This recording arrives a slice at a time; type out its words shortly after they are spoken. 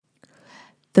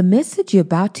The message you're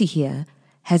about to hear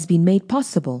has been made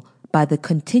possible by the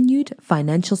continued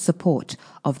financial support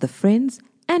of the friends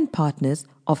and partners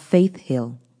of Faith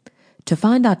Hill. To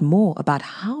find out more about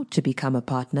how to become a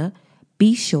partner,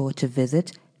 be sure to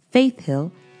visit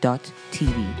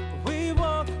faithhill.tv. We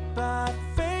walk by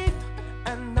faith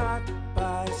and not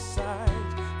by sight.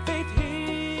 Faith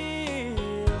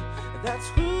Hill, that's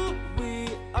who we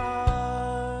are.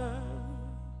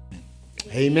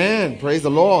 Amen. Praise the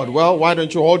Lord. Well, why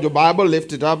don't you hold your Bible,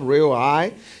 lift it up real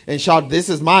high, and shout, "This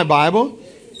is my Bible.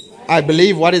 I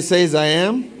believe what it says I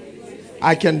am.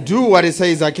 I can do what it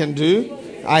says I can do.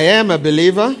 I am a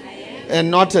believer and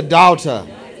not a doubter.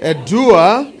 A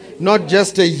doer, not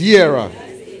just a hearer."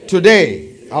 Today,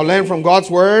 I'll learn from God's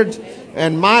word,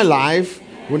 and my life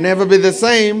will never be the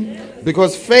same,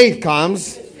 because faith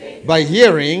comes by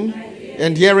hearing,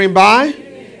 and hearing by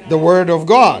the word of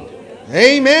God.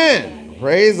 Amen.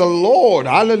 Praise the Lord.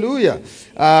 Hallelujah.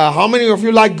 How many of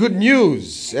you like good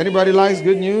news? Anybody likes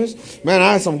good news? Man,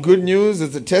 I have some good news.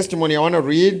 It's a testimony I want to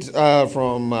read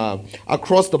from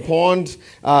across the pond,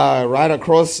 right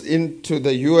across into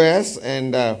the U.S.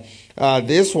 And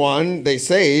this one, they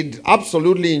said,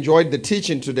 absolutely enjoyed the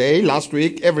teaching today, last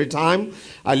week. Every time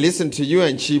I listen to you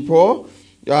and Chipo,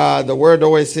 the word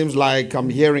always seems like I'm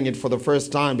hearing it for the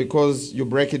first time, because you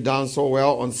break it down so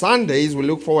well. On Sundays, we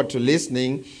look forward to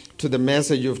listening to the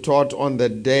message you've taught on the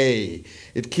day.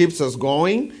 It keeps us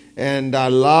going, and I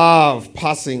love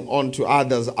passing on to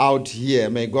others out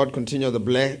here. May God continue to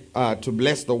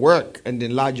bless the work and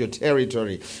enlarge your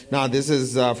territory. Now, this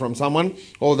is from someone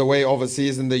all the way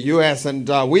overseas in the U.S., and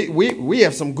we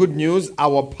have some good news.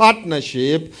 Our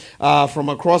partnership from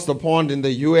across the pond in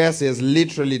the U.S. has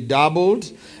literally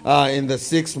doubled in the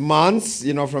 6 months,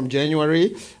 from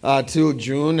January till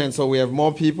June. And so we have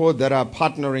more people that are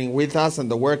partnering with us in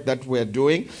the work that we're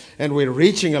doing, and we're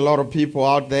reaching a lot of people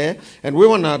out there. And we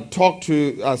want to talk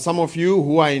to some of you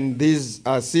who are in these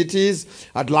cities: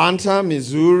 Atlanta,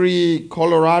 Missouri,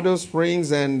 Colorado Springs,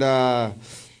 and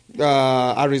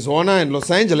Arizona and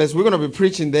Los Angeles. We're going to be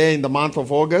preaching there in the month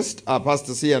of August,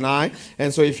 Pastor C and I.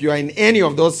 And so if you are in any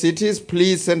of those cities,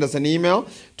 please send us an email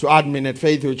to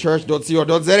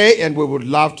admin@faithhillchurch.co.za, and we would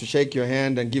love to shake your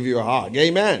hand and give you a hug.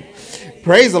 Amen.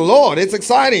 Praise the Lord. It's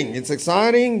exciting. It's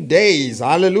exciting days.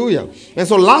 Hallelujah. And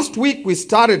so last week we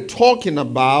started talking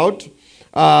about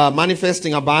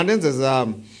manifesting abundance, as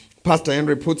Pastor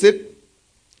Henry puts it.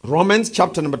 Romans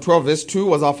chapter number 12 verse 2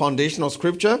 was our foundational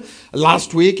scripture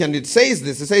last week, and it says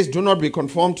this. It says, "Do not be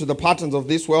conformed to the patterns of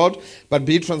this world, but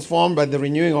be transformed by the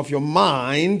renewing of your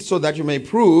mind, so that you may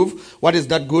prove what is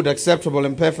that good, acceptable,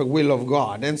 and perfect will of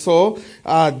God." And so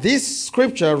this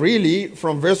scripture really,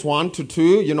 from verse 1 to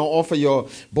 2, offer your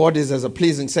bodies as a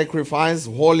pleasing sacrifice,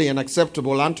 holy and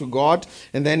acceptable unto God.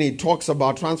 And then he talks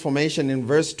about transformation in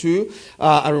verse 2.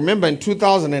 I remember in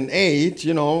 2008,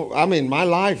 my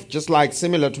life, just like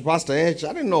similar to Pastor H,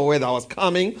 I didn't know whether I was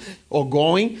coming or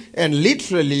going. And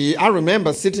literally, I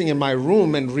remember sitting in my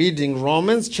room and reading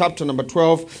Romans chapter number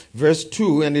 12, verse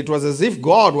 2. And it was as if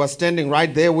God was standing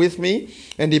right there with me,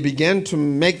 and he began to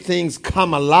make things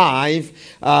come alive.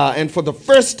 And for the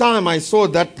first time, I saw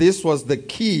that this was the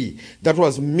key that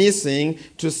was missing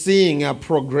to seeing a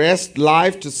progressed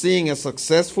life, to seeing a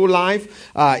successful life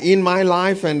in my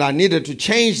life. And I needed to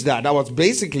change that. I was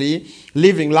basically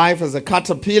living life as a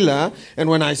caterpillar. And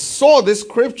when I saw this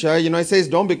scripture, it says,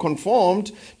 "Don't be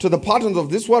conformed to the patterns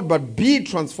of this world, but be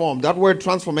transformed." That word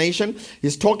transformation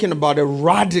is talking about a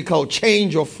radical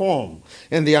change of form.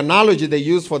 And the analogy they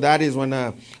use for that is when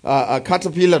a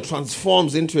caterpillar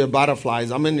transforms into a butterfly.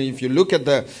 I mean, if you look at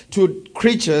the two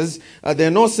creatures, there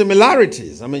are no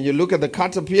similarities. I mean, you look at the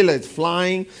caterpillar, it's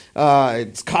flying,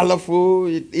 it's colorful,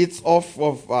 it eats off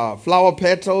of flower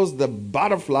petals. The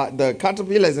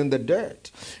caterpillar is in the dirt.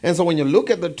 And so when you look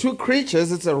at the two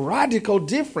creatures, it's a radical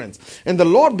difference. And the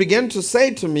Lord began to say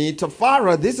to me,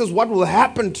 "Tafara, this is what will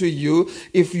happen to you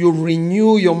if you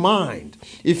renew your mind,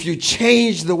 if you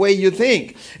change the way you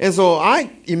think." And so I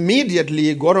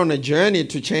immediately got on a journey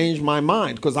to change my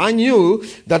mind, because I knew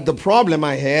that the problem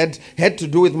I had to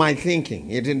do with my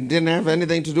thinking. It didn't have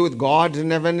anything to do with God,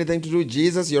 didn't have anything to do with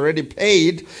Jesus. He already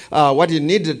paid what he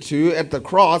needed to at the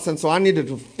cross. And so I needed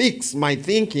to fix my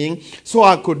thinking so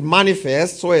I could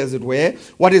manifest, so as it were,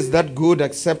 what is that good,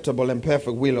 acceptable, and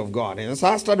perfect will of God. And so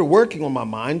I started working on my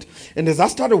mind. And as I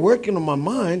started working on my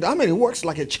mind, it works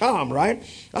like a charm, right?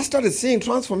 I started seeing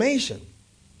transformation.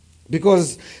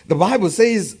 Because the Bible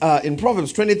says in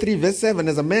Proverbs 23 verse 7,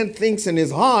 as a man thinks in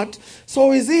his heart,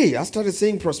 so is he. I started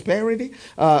seeing prosperity.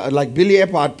 Like Billy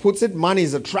Epphart puts it, money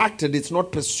is attracted, it's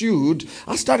not pursued.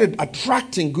 I started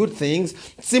attracting good things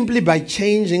simply by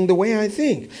changing the way I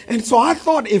think. And so I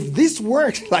thought, if this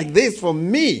works like this for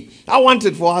me, I want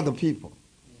it for other people.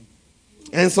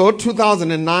 And so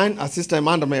 2009, Sister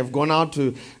Amanda may have gone out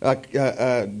to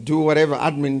do whatever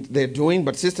admin they're doing.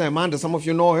 But Sister Amanda, some of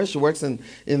you know her. She works in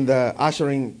the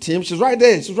ushering team. She's right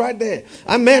there. She's right there.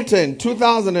 I met her in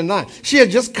 2009. She had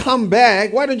just come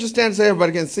back. Why don't you stand so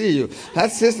everybody can see you?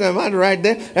 That's Sister Amanda right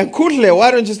there. And Kutle,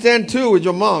 why don't you stand too with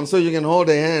your mom so you can hold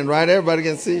her hand, right? Everybody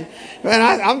can see.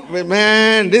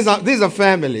 Man, these are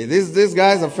family. These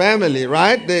guys are family,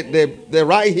 right? They're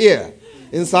right here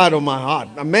inside of my heart.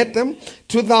 I met them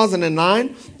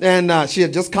 2009, and she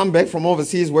had just come back from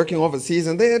overseas, working overseas,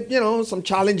 and they had, some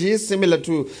challenges similar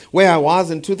to where I was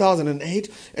in 2008.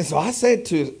 And so I said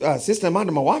to Sister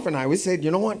Amanda, my wife and I, we said,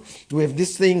 you know what? We have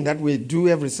this thing that we do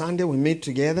every Sunday. We meet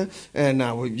together, and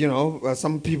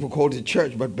some people called it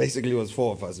church, but basically it was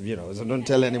four of us, so don't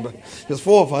tell anybody. It was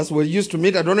four of us. We used to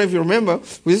meet, I don't know if you remember,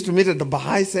 we used to meet at the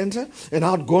Butayi Center, and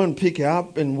I'd go and pick her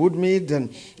up in Woodmead,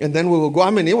 and then we would go.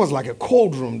 I mean, it was like a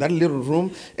cold room, that little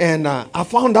room, and I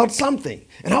found out something,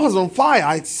 and I was on fire.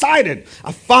 I excited.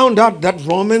 I found out that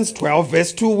Romans 12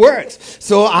 verse 2 works.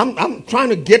 So I'm trying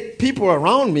to get people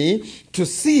around me to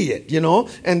see it,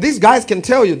 and these guys can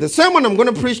tell you the sermon I'm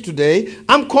going to preach today,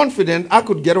 I'm confident I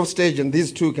could get off stage and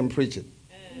these two can preach it.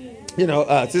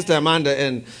 Sister Amanda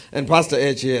and Pastor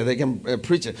Edge here, they can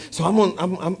preach it. So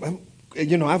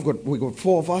we got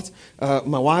four of us,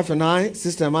 my wife and I,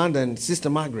 Sister Amanda and Sister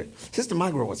Margaret. Sister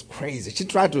Margaret was crazy. She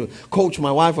tried to coach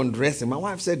my wife on dressing. My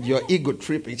wife said, "You're ego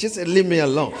tripping." She said, "Leave me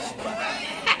alone."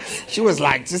 She was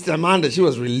like, Sister Amanda, she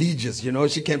was religious,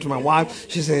 She came to my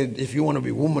wife. She said, "If you want to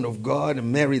be a woman of God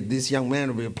and marry this young man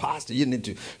to be a pastor, you need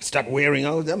to start wearing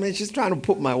out." I mean, she's trying to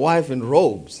put my wife in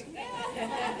robes.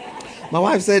 My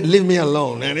wife said, "Leave me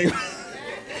alone." And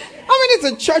it's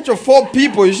a church of 4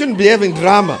 people. You shouldn't be having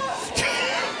drama.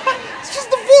 It's just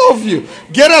the 4 of you.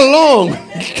 Get along.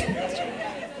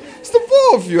 It's the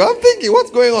 4 of you. I'm thinking,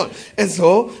 what's going on? And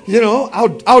so,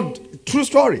 true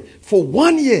story. For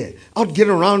 1 year, I would get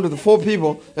around to the 4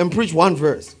 people and preach one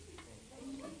verse.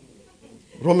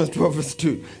 Romans 12 verse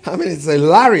 2. It's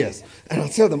hilarious. And I'll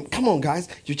tell them, come on, guys,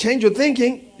 you change your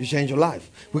thinking, you change your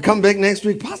life. We come back next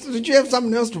week. Pastor, did you have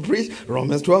something else to preach?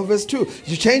 Romans 12 verse 2.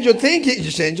 You change your thinking, you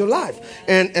change your life.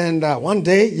 And one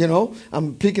day,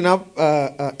 I'm picking up,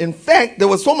 in fact, there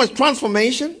was so much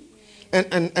transformation.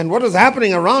 And what was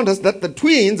happening around us, that the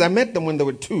twins, I met them when they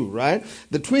were 2, right?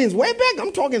 The twins, way back,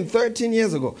 I'm talking 13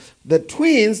 years ago. The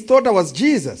twins thought I was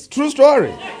Jesus. True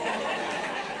story.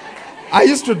 I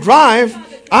used to drive.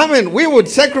 We would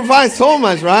sacrifice so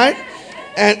much, right?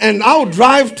 And I would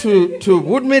drive to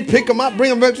Woodmead, pick them up,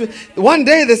 bring them back. One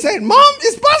day they said, "Mom,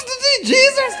 is Pastor T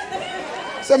Jesus?"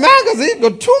 I said, "Man, because he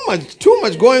got too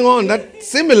much going on that's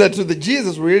similar to the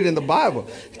Jesus we read in the Bible."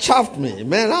 It chuffed me.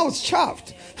 Man, I was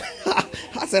chuffed.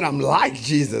 I said, I'm like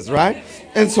Jesus, right?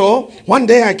 And so one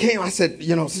day I came, I said,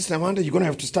 Sister Amanda, you're going to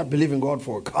have to start believing God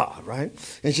for a car, right?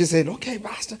 And she said, "Okay,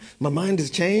 Pastor, my mind has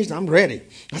changed. I'm ready."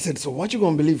 I said, "So what you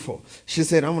going to believe for?" She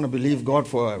said, "I'm going to believe God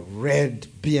for a red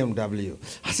BMW.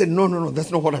 I said, No,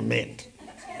 that's not what I meant.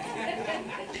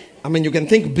 You can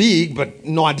think big, but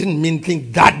no, I didn't mean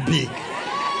think that big.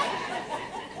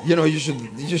 You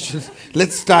should,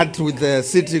 let's start with the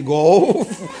city goal."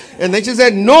 And then she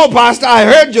said, "No, Pastor, I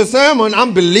heard your sermon.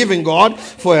 I'm believing God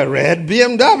for a red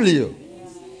BMW.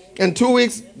 And 2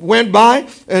 weeks went by,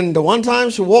 and the one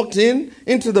time she walked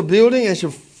into the building, and she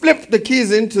flipped the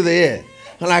keys into the air.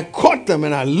 And I caught them,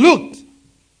 and I looked,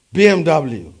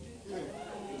 BMW.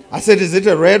 I said, "Is it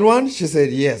a red one?" She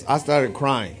said, "Yes." I started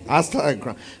crying. I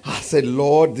said,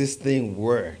 "Lord, this thing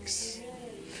works."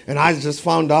 And I just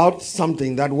found out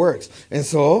something that works. And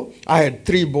so I had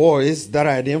 3 boys that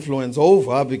I had influence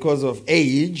over because of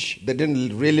age. They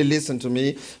didn't really listen to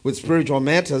me with spiritual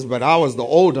matters, but I was the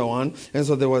older one. And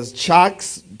so there was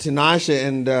Chucks, Tinashe,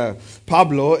 and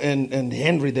Pablo, and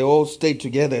Henry. They all stayed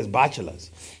together as bachelors.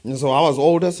 And so I was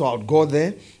older, so I would go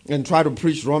there and try to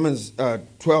preach Romans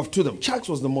 12 to them. Chucks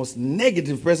was the most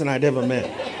negative person I'd ever met.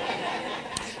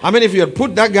 If you had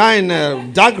put that guy in a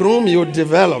dark room, he would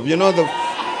develop.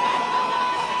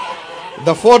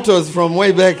 The photos from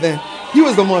way back then. He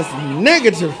was the most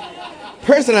negative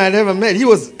person I'd ever met. He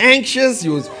was anxious. He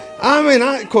was,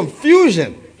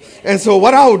 confusion. And so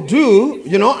what I would do,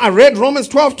 I read Romans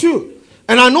 12 too.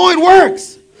 And I know it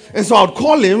works. And so I'd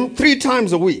call him 3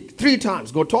 times a week. 3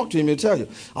 times. Go talk to him, he'll tell you.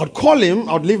 I'd call him.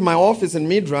 I'd leave my office in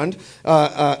Midrand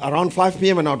around 5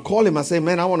 p.m. and I'd call him. I say,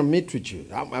 man, I want to meet with you.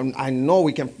 I know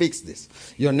we can fix this.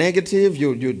 You're negative.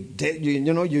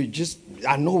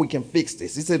 I know we can fix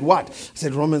this. He said, what? I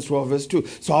said, Romans 12 verse 2.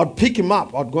 So I'd pick him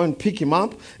up. I'd go and pick him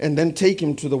up and then take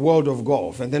him to the world of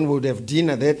golf. And then we would have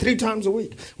dinner there 3 times a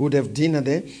week. We would have dinner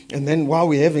there. And then while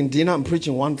we're having dinner, I'm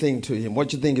preaching one thing to him. What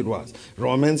do you think it was?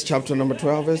 Romans chapter number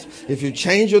 12 verse. If you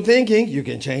change your thinking, you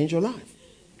can change your life.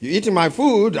 You're eating my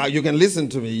food, you can listen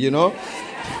to me,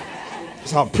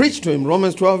 So I preached to him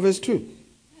Romans 12 verse 2.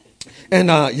 And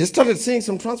he started seeing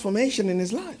some transformation in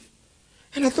his life.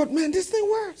 And I thought, man, this thing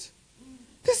works.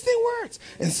 This thing works.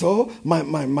 And so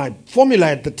my formula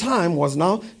at the time was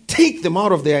now take them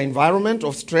out of their environment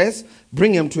of stress,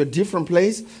 bring them to a different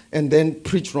place, and then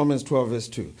preach Romans 12 verse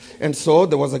 2. And so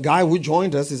there was a guy who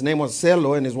joined us. His name was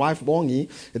Selo and his wife Bongi.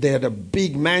 They had a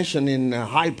big mansion in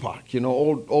Hyde Park,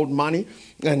 old money.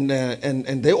 And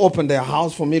they opened their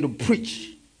house for me to preach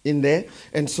in there.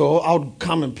 And so I would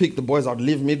come and pick the boys. I'd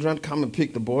leave Midrand, come and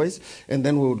pick the boys. And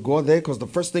then we would go there because the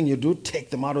first thing you do,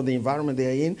 take them out of the environment they're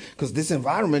in. Because this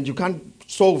environment, you can't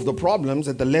solve the problems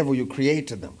at the level you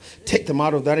created them. Take them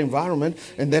out of that environment.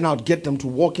 And then I'd get them to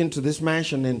walk into this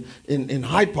mansion in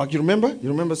Hyde Park. You remember? You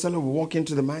remember, Sally? We walk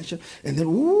into the mansion. And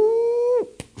then, woo,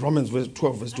 Romans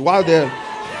 12 verse 2. While they're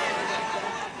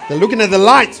looking at the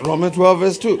lights, Romans 12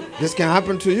 verse 2. This can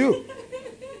happen to you.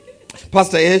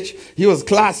 Pastor H, he was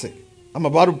classic. I'm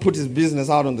about to put his business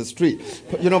out on the street.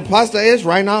 Pastor H,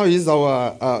 right now, he's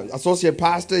our associate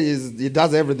pastor. He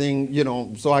does everything,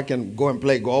 so I can go and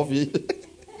play golf.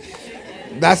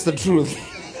 That's the truth.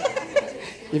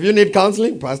 If you need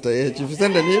counseling, Pastor H, if you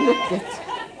send an email,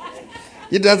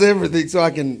 he does everything so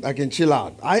I can chill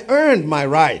out. I earned my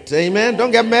right. Amen.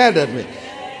 Don't get mad at me.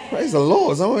 Praise the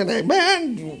Lord. Someone like,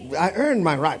 man, I earned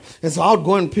my right. And so I would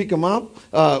go and pick him up.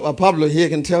 Pablo here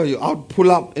can tell you, I would pull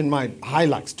up in my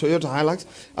Hilux, Toyota Hilux.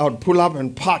 I would pull up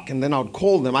and park, and then I would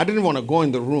call them. I didn't want to go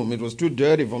in the room. It was too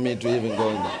dirty for me to even go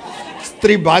in there.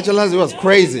 3 bachelors, it was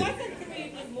crazy.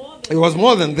 It was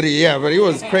more than 3, yeah, but it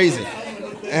was crazy.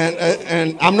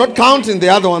 And I'm not counting the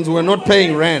other ones who were not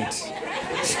paying rent.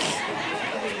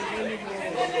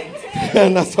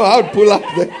 And so I would pull up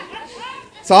there.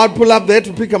 So I'd pull up there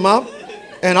to pick him up,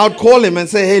 and I'd call him and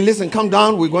say, hey, listen, come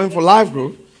down. We're going for life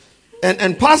group.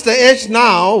 And Pastor H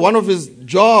now, one of his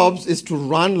jobs is to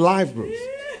run life groups.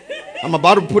 I'm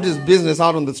about to put his business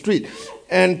out on the street.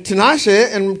 And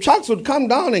Tinashe and Chucks would come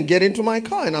down and get into my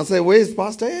car. And I'd say, where's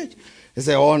Pastor H? He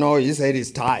say, oh, no, he said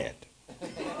he's tired.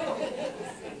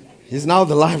 He's now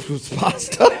the life group's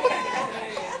pastor.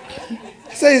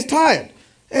 He said he's tired.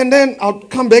 And then I'll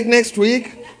come back next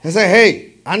week and say, hey,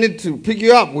 I need to pick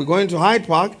you up. We're going to Hyde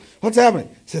Park. What's happening?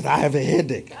 He says, I have a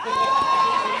headache.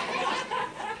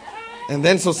 And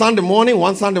then so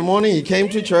one Sunday morning, he came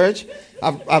to church.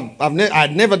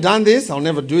 I'd never done this. I'll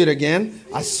never do it again.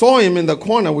 I saw him in the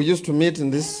corner. We used to meet in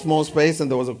this small space,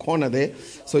 and there was a corner there.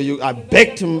 So I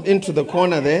begged him into the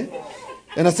corner there.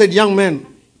 And I said, young man,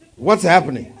 what's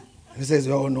happening? He says,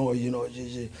 oh, no,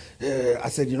 I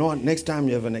said, you know what? Next time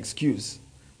you have an excuse,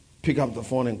 pick up the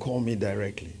phone and call me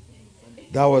directly.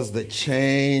 That was the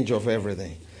change of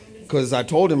everything. Because I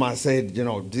told him, I said,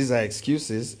 these are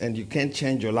excuses, and you can't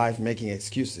change your life making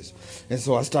excuses. And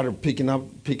so I started picking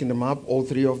them up. All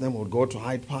 3 of them would go to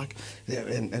Hyde Park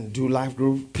and do life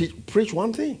group. Preach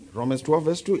one thing, Romans 12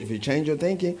 verse 2. If you change your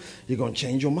thinking, you're going to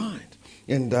change your mind.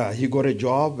 And he got a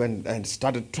job and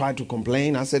started trying to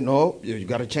complain. I said, no, you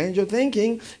got to change your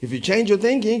thinking. If you change your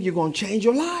thinking, you're going to change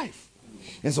your life.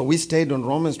 And so we stayed on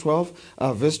Romans 12,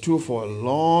 verse 2 for a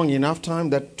long enough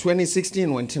time that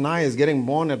 2016, when Tinai is getting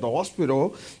born at the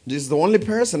hospital, this is the only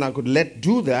person I could let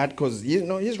do that because,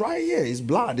 he's right here. His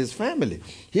blood, his family.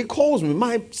 He calls me.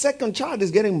 My second child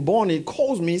is getting born. He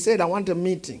calls me. He said, I want a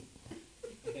meeting.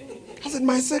 I said,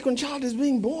 my second child is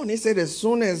being born. He said, as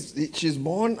soon as she's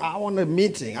born, I want a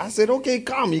meeting. I said, okay,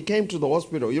 come. He came to the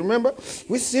hospital. You remember?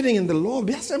 We're sitting in the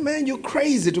lobby. I said, man, you're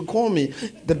crazy to call me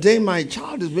the day my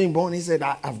child is being born. He said,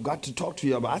 I've got to talk to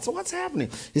you about it. I said, what's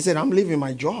happening? He said, I'm leaving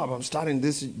my job. I'm starting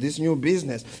this new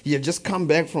business. He had just come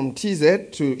back from TZ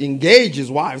to engage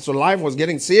his wife. So life was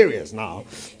getting serious now.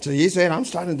 So he said, I'm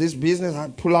starting this business. I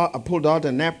pulled out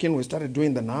a napkin. We started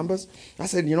doing the numbers. I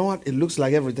said, you know what? It looks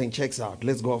like everything checks out.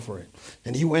 Let's go for it.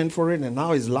 And he went for it, and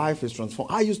now his life is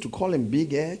transformed. I used to call him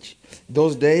Big H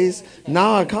those days.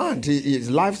 Now I can't.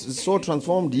 His life is so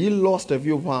transformed. He lost a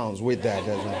few pounds with that.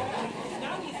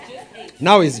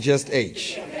 Now he's just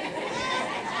H.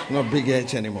 Not Big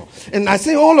H anymore. And I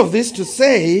say all of this to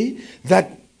say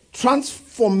that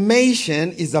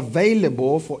information is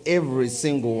available for every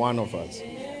single one of us.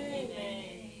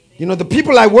 You know, the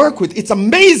people I work with, it's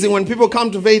amazing when people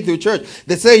come to Faith Hill Church.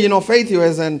 They say, you know, Faith Hill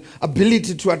has an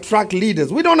ability to attract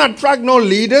leaders. We don't attract no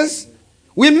leaders.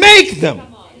 We make them.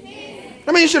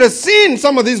 I mean, you should have seen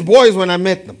some of these boys when I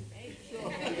met them.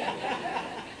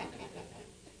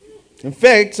 In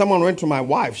fact, someone went to my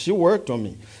wife. She worked on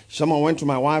me. Someone went to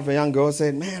my wife, a young girl,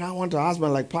 said, man, I want a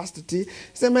husband like Pastor T. He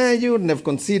said, man, you wouldn't have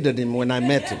considered him when I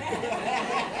met him.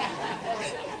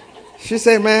 She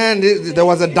said, man, there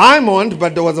was a diamond,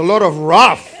 but there was a lot of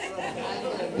rough.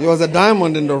 There was a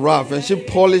diamond in the rough. And she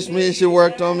polished me. She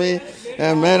worked on me.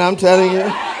 And, man, I'm telling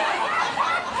you,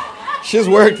 she's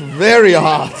worked very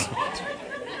hard.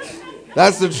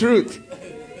 That's the truth.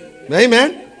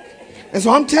 Amen? And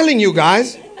so I'm telling you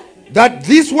guys that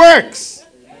this works.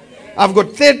 I've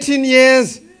got 13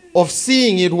 years of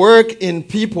seeing it work in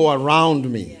people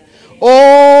around me.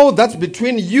 All that's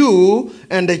between you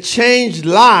and a changed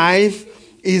life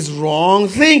is wrong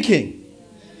thinking.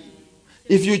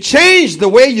 If you change the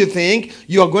way you think,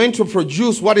 you are going to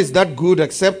produce what is that good,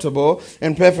 acceptable,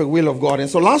 and perfect will of God. And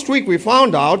so last week we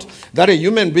found out that a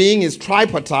human being is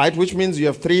tripartite, which means you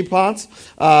have three parts.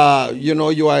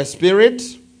 You are a spirit,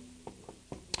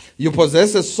 you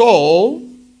possess a soul,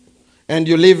 and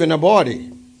you live in a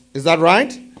body. Is that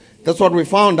right? That's what we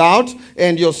found out.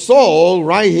 And your soul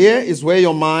right here is where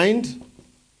your mind,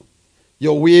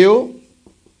 your will,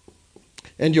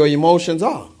 and your emotions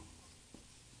are.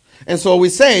 And so we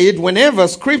said whenever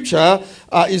Scripture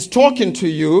is talking to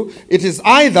you, it is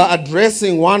either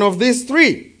addressing one of these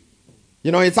three.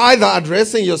 You know, it's either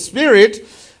addressing your spirit,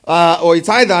 or it's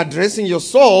either addressing your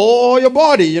soul or your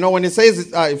body. You know, when it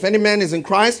says, if any man is in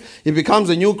Christ, he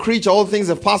becomes a new creature. All things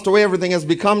have passed away. Everything has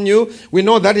become new. We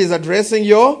know that is addressing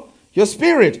your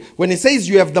spirit. When he says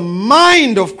you have the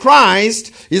mind of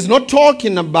Christ, he's not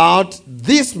talking about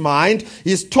this mind.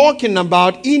 He's talking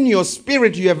about in your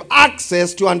spirit you have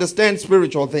access to understand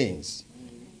spiritual things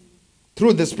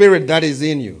through the spirit that is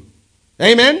in you.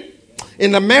 Amen?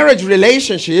 In the marriage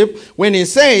relationship, when he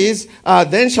says,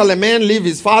 then shall a man leave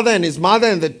his father and his mother,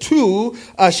 and the two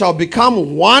shall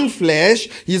become one flesh,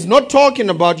 he's not talking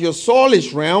about your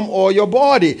soulish realm or your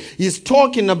body. He's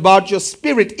talking about your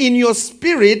spirit. In your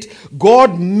spirit,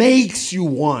 God makes you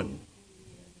one.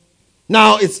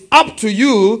 Now, it's up to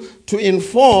you to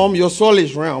inform your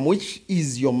soulish realm, which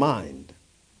is your mind.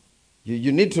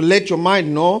 You need to let your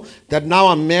mind know that now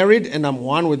I'm married and I'm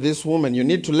one with this woman. You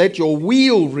need to let your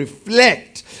will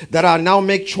reflect that I now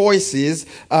make choices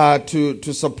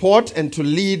to support and to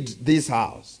lead this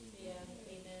house. Yeah,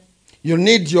 amen. You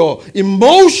need your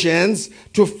emotions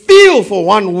to feel for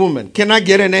one woman. Can I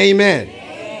get an amen?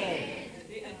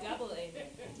 A double amen.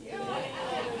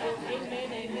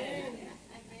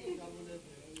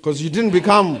 Because you didn't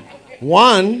become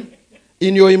one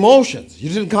in your emotions. You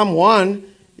didn't become one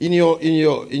in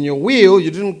your will. You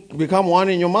didn't become one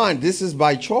in your mind. This is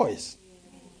by choice.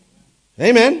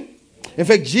 Amen. In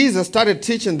fact, Jesus started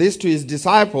teaching this to his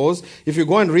disciples. If you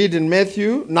go and read in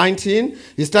Matthew 19,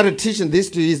 he started teaching this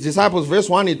to his disciples. Verse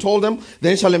 1, he told them,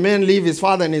 then shall a man leave his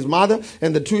father and his mother,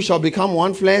 and the two shall become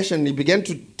one flesh. And he began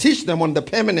to teach them on the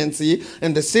permanency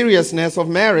and the seriousness of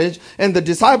marriage. And the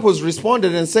disciples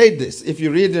responded and said this. If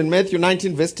you read in Matthew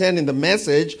 19, verse 10 in the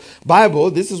Message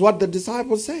Bible, this is what the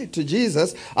disciples said to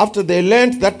Jesus after they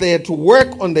learned that they had to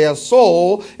work on their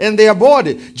soul and their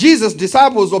body. Jesus'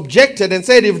 disciples objected and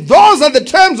said, if those are the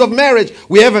terms of marriage,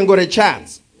 we haven't got a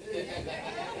chance.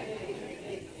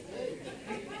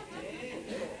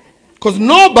 Because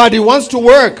nobody wants to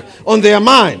work on their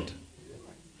mind.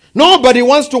 Nobody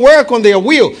wants to work on their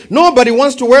will. Nobody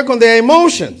wants to work on their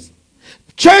emotions.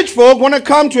 Church folk want to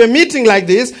come to a meeting like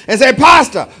this and say,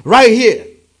 Pastor, right here.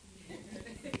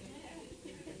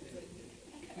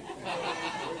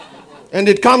 And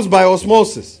it comes by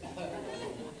osmosis.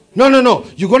 No.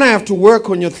 You're going to have to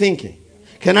work on your thinking.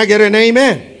 Can I get an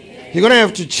amen? You're going to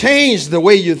have to change the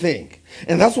way you think.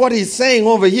 And that's what he's saying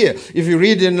over here. If you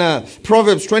read in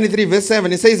Proverbs 23 verse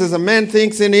 7, it says, as a man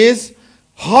thinks in his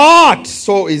heart,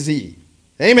 so is he.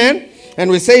 Amen? And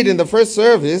we said in the first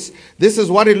service, this is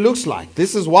what it looks like.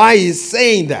 This is why he's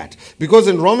saying that. Because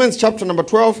in Romans chapter number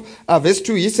 12, verse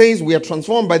 2, he says, we are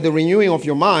transformed by the renewing of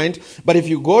your mind. But if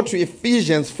you go to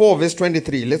Ephesians 4, verse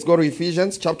 23, let's go to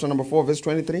Ephesians chapter number 4, verse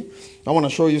 23. I want to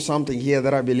show you something here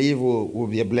that I believe will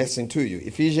be a blessing to you.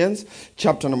 Ephesians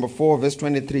chapter number 4, verse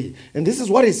 23. And this is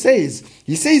what he says.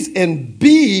 He says, and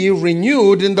be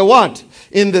renewed in the what?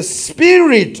 In the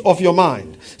spirit of your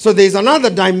mind. So there's another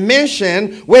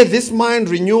dimension where this mind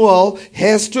renewal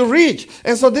has to reach.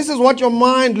 And so this is what your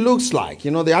mind looks like.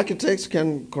 You know, the architects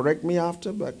can correct me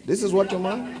after, but this is what your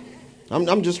mind,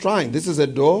 I'm just trying. This is a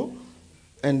door,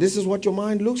 and this is what your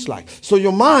mind looks like. So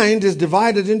your mind is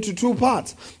divided into two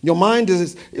parts. Your mind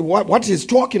is, what he's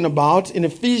talking about in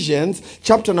Ephesians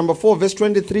chapter number 4, verse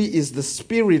 23, is the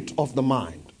spirit of the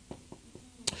mind.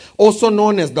 Also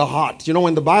known as the heart. You know,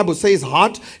 when the Bible says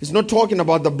heart, it's not talking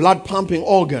about the blood pumping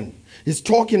organ. It's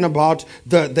talking about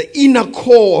the inner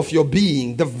core of your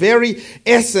being, the very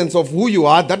essence of who you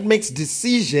are that makes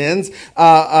decisions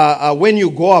when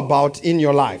you go about in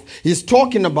your life. He's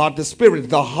talking about the spirit.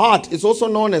 The heart is also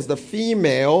known as the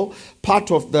female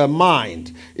part of the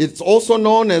mind. It's also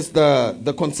known as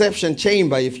the conception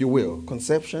chamber, if you will.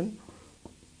 Conception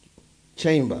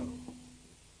chamber.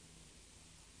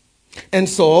 And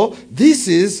so this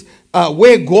is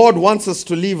where God wants us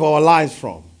to live our lives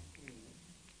from.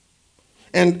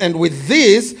 And with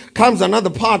this comes another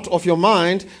part of your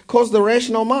mind called the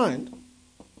rational mind.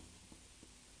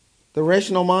 The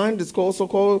rational mind is also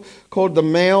called the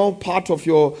male part of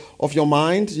your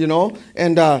mind, you know.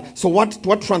 And so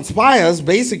what transpires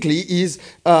basically is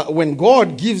when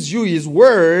God gives you his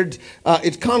word,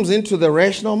 it comes into the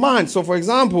rational mind. So for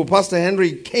example, Pastor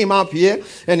Henry came up here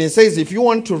and he says, if you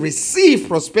want to receive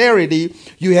prosperity,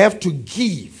 you have to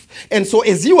give. And so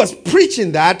as he was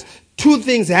preaching that, two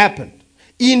things happened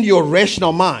in your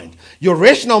rational mind. Your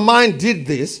rational mind did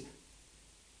this,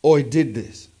 or it did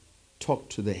this. Talk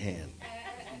to the hand.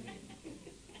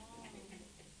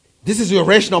 This is your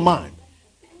rational mind.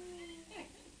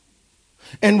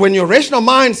 And when your rational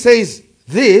mind says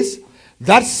this,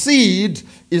 that seed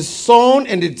is sown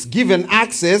and it's given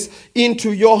access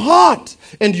into your heart.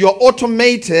 And you're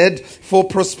automated for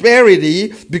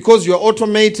prosperity because you're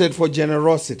automated for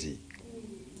generosity.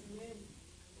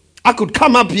 I could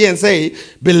come up here and say,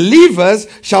 believers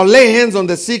shall lay hands on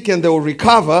the sick and they will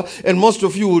recover, and most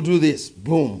of you will do this.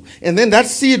 Boom. And then that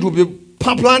seed will be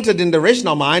planted in the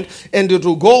rational mind, and it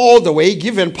will go all the way,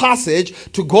 given passage,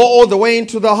 to go all the way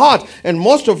into the heart. And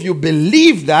most of you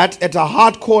believe that at a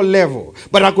hardcore level.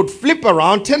 But I could flip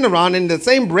around, turn around in the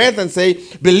same breath and say,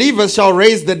 believers shall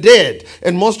raise the dead.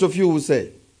 And most of you will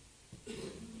say.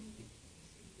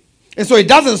 And so it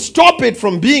doesn't stop it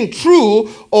from being true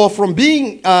or from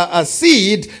being a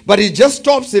seed, but it just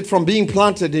stops it from being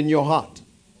planted in your heart.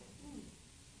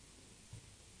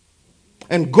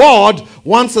 And God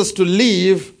wants us to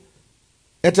live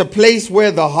at a place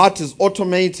where the heart is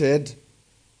automated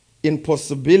in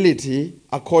possibility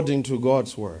according to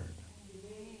God's word.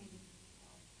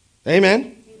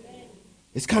 Amen?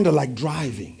 It's kind of like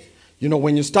driving. You know,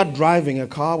 when you start driving a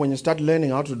car, when you start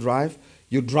learning how to drive,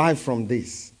 you drive from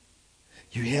this.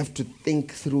 You have to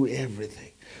think through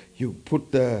everything. You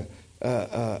put the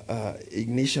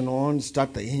ignition on,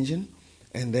 start the engine,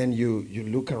 and then you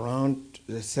look around,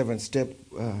 the 7-step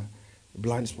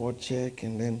blind spot check,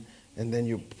 and then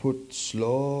you put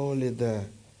slowly the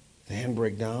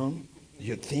handbrake down.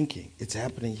 You're thinking, it's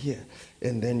happening here.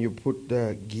 And then you put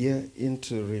the gear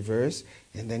into reverse,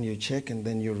 and then you check, and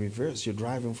then you reverse. You're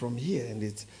driving from here, and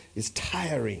it's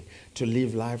tiring to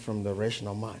live life from the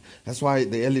rational mind. That's why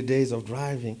the early days of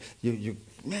driving,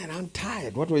 man, I'm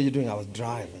tired. What were you doing? I was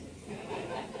driving.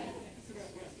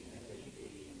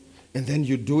 And then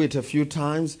you do it a few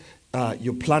times.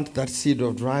 You plant that seed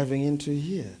of driving into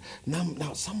here.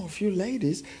 Now, some of you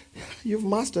ladies, you've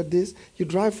mastered this. You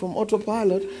drive from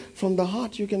autopilot. From the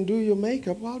heart, you can do your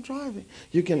makeup while driving.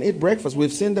 You can eat breakfast.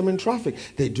 We've seen them in traffic.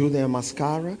 They do their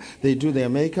mascara. They do their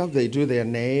makeup. They do their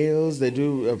nails. They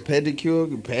do a pedicure,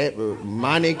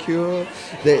 manicure.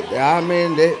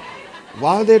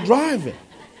 While they're driving.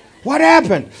 What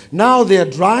happened? Now they're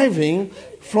driving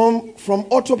from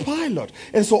autopilot.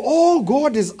 And so all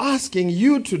God is asking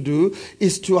you to do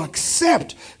is to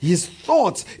accept his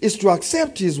thoughts, is to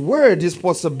accept his word, his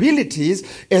possibilities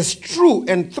as true,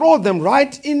 and throw them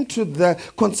right into the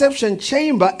conception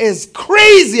chamber, as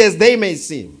crazy as they may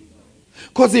seem.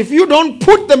 Because if you don't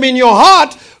put them in your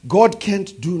heart, God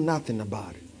can't do nothing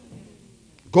about it.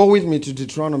 Go with me to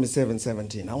Deuteronomy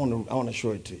 7:17. I want to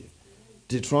show it to you.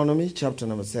 Deuteronomy chapter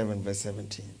number 7, verse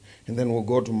 17. And then we'll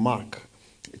go to Mark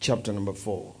chapter number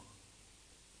 4.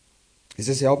 Is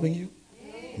this helping you?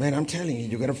 Man, I'm telling you,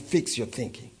 you got to fix your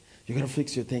thinking. You got to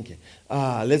fix your thinking.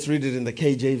 Let's read it in the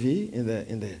KJV, in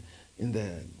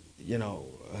the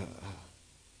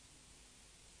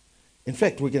in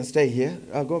fact, we can stay here.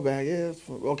 I'll go back. Yeah,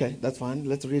 okay, that's fine.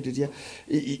 Let's read it here.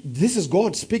 This is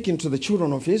God speaking to the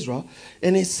children of Israel,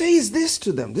 and he says this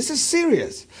to them. This is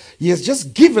serious. He has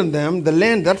just given them the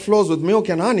land that flows with milk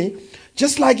and honey.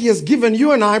 Just like he has given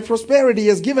you and I prosperity, he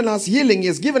has given us healing, he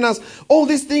has given us all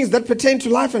these things that pertain to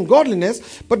life and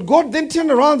godliness. But God then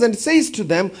turned around and says to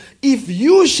them, if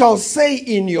you shall say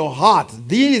in your heart,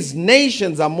 these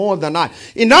nations are more than I.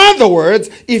 In other words,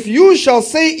 if you shall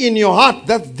say in your heart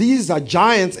that these are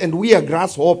giants and we are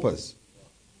grasshoppers,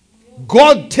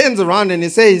 God turns around and he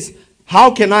says,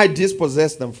 how can I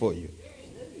dispossess them for you?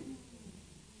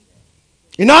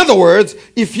 In other words,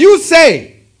 if you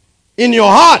say in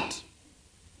your heart,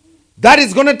 that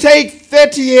is going to take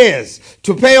 30 years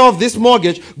to pay off this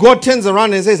mortgage, God turns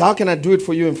around and says, how can I do it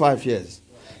for you in 5 years?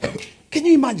 Can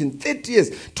you imagine 30 years?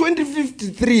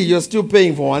 2053, you're still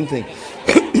paying for one thing.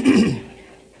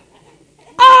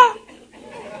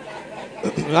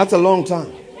 That's a long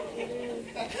time.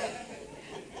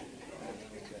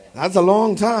 That's a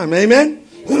long time. Amen?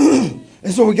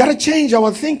 And so we got to change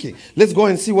our thinking. Let's go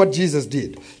and see what Jesus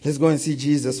did. Let's go and see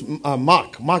Jesus.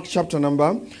 Mark chapter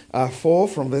number 4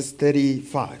 from verse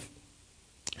 35.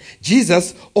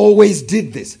 Jesus always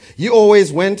did this. He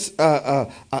always went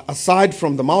aside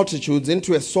from the multitudes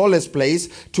into a solitary place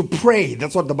to pray.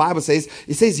 That's what the Bible says.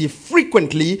 It says he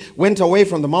frequently went away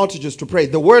from the multitudes to pray.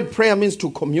 The word prayer means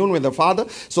to commune with the Father.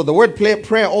 So the word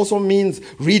prayer also means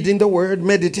reading the word,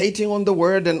 meditating on the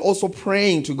word, and also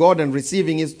praying to God and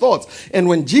receiving his thoughts. And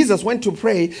when Jesus went to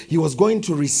pray, he was going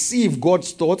to receive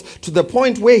God's thoughts to the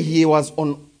point where he was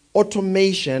on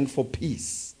automation for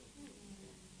peace.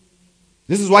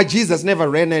 This is why Jesus never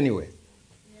ran anywhere.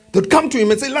 They'd come to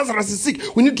him and say, Lazarus is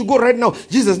sick. We need to go right now.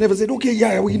 Jesus never said, okay,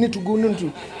 yeah, we need to go.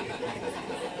 Jesus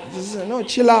said, no,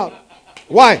 chill out.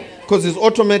 Why? Because it's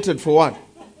automated for what?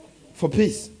 For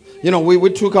peace. You know, we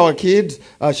took our kid.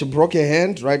 She broke her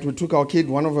hand, right? We took our kid,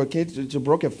 one of our kids, she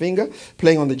broke her finger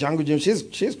playing on the jungle gym.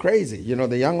 She's crazy. You know,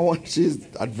 the younger one, she's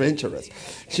adventurous.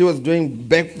 She was doing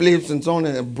backflips and so on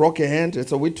and broke her hand. And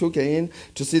so we took her in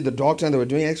to see the doctor and they were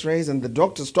doing x-rays. And the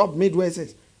doctor stopped midway and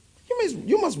says,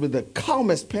 you must be the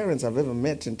calmest parents I've ever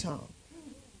met in town.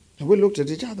 And we looked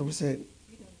at each other. We said,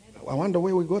 I wonder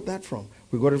where we got that from.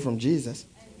 We got it from Jesus.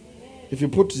 If you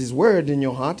put his word in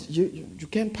your heart, you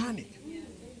can't panic.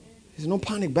 There's no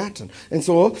panic button. And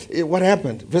so what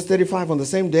happened? Verse 35, on the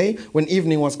same day, when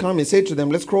evening was come, he said to them,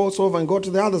 let's cross over and go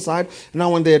to the other side. Now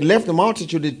when they had left the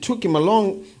multitude, it took him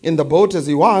along in the boat as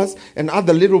he was, and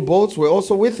other little boats were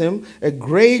also with him. A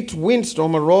great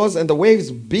windstorm arose, and the waves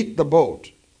beat the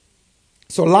boat.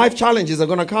 So life challenges are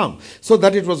going to come, so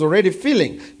that it was already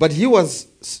filling. But he was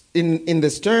in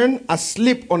the stern,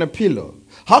 asleep on a pillow.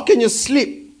 How can you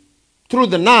sleep through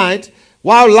the night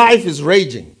while life is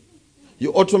raging?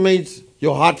 You automate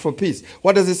your heart for peace.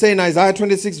 What does it say in Isaiah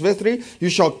 26 verse 3? You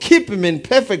shall keep him in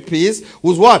perfect peace,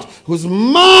 whose what? Whose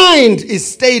mind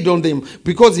is stayed on him,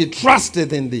 because he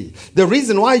trusted in thee. The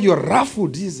reason why you're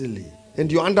ruffled easily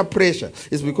and you're under pressure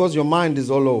is because your mind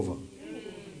is all over.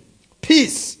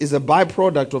 Peace is a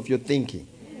byproduct of your thinking.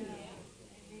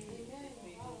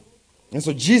 And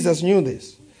so Jesus knew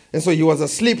this. And so he was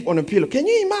asleep on a pillow. Can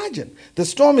you imagine? The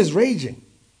storm is raging.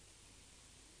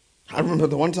 I remember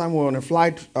the one time we were on a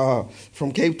flight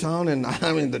from Cape Town, and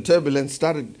the turbulence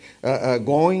started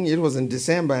going. It was in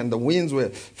December, and the winds were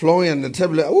flowing, and the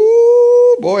turbulence.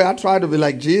 Ooh, boy, I tried to be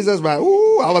like Jesus, but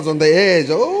I was on the edge.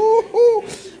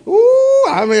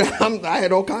 I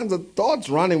had all kinds of thoughts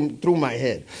running through my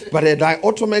head. But had I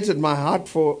automated my heart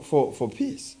for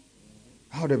peace,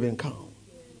 I would have been calm.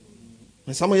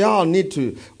 And some of y'all need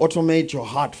to automate your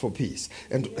heart for peace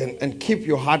and keep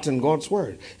your heart in God's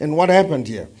word. And what happened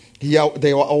here?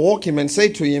 They awoke him and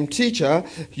said to him, Teacher,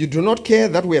 you do not care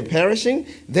that we are perishing?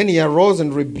 Then he arose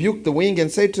and rebuked the wind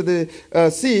and said to the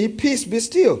sea, Peace, be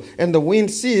still. And the wind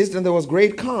ceased, and there was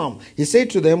great calm. He said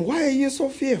to them, Why are you so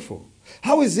fearful?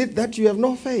 How is it that you have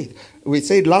no faith? We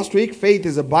said last week, faith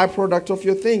is a byproduct of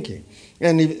your thinking.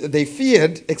 And they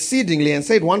feared exceedingly and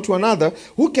said one to another,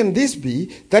 Who can this be,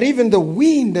 that even the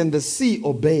wind and the sea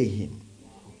obey him?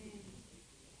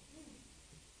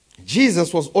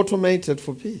 Jesus was automated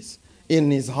for peace in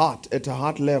his heart, at a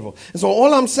heart level. And so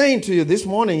all I'm saying to you this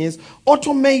morning is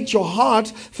automate your heart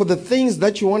for the things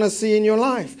that you want to see in your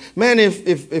life. Man,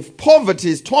 if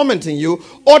poverty is tormenting you,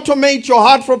 automate your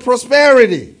heart for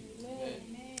prosperity.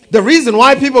 The reason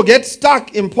why people get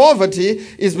stuck in poverty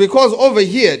is because over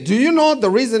here, do you know the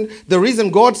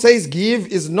reason God says give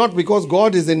is not because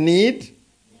God is in need?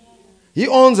 He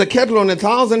owns a cattle on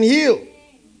 1,000 hills.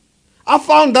 I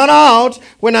found that out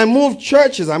when I moved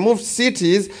churches. I moved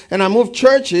cities and I moved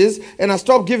churches, and I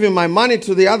stopped giving my money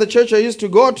to the other church I used to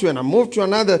go to, and I moved to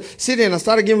another city and I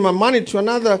started giving my money to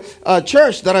another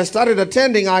church that I started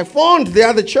attending. I found the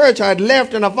other church I had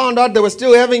left, and I found out they were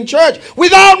still having church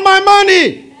without my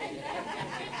money.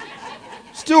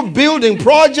 Still building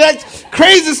projects,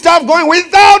 crazy stuff going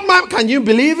without my... Can you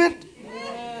believe it?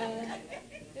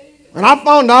 And I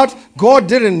found out God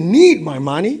didn't need my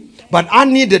money, but I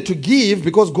needed to give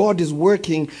because God is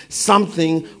working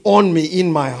something on me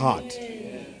in my heart.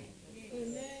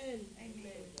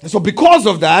 And so because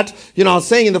of that, I was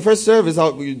saying in the first service,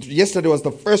 yesterday was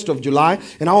the 1st of July,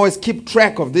 and I always keep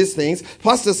track of these things.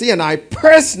 Pastor C and I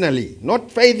personally,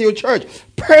 not Faith Hill Church,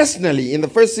 personally, in the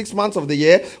first 6 months of the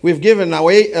year, we've given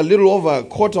away a little over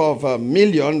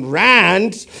 $250,000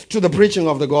 rands to the preaching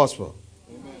of the gospel.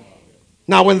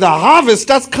 Now, when the harvest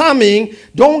starts coming,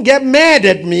 don't get mad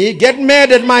at me. Get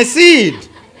mad at my seed.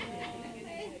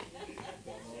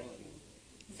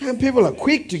 And people are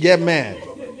quick to get mad.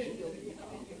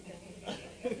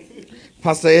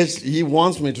 Pastor H, he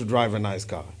wants me to drive a nice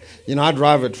car. I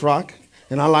drive a truck,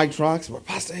 and I like trucks. But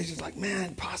Pastor H is like,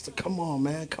 man, Pastor, come on,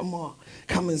 man, come on.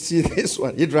 Come and see this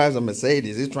one. He drives a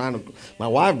Mercedes. My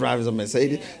wife drives a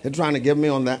Mercedes. They're trying to get me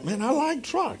on that. Man, I like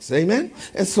trucks. Amen?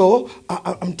 And so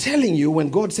I'm telling you,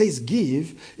 when God says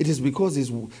give, it is because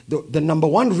the number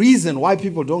one reason why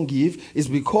people don't give is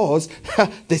because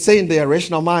they say in their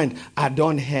rational mind, I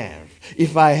don't have.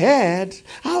 If I had,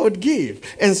 I would give.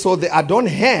 And so the I don't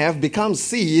have becomes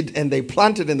seed, and they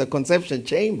plant it in the conception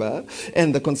chamber,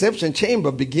 and the conception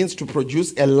chamber begins to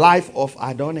produce a life of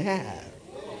I don't have.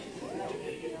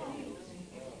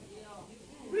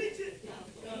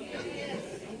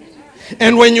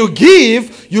 And when you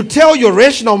give, you tell your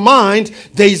rational mind,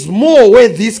 there is more where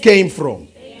this came from.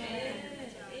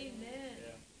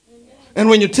 And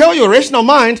when you tell your rational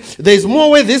mind, there's more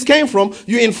where this came from,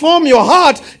 you inform your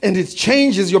heart, and it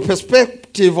changes your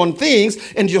perspective on things,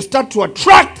 and you start to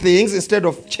attract things instead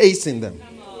of chasing them.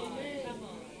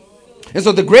 And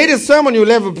so the greatest sermon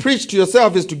you'll ever preach to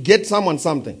yourself is to get someone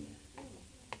something.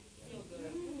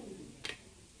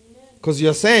 Because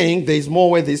you're saying there's more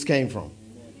where this came from.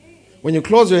 When you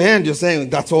close your hand, you're saying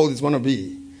that's all it's going to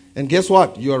be. And guess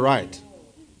what? You're right.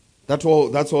 That's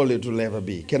all it will ever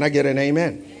be. Can I get an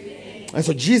amen? And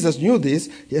so Jesus knew this,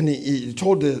 and he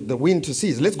told the wind to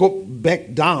cease. Let's go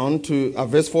back down to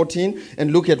verse 14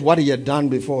 and look at what he had done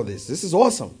before this. This is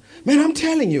awesome. Man, I'm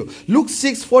telling you, Luke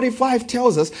 6:45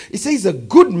 tells us, it says, a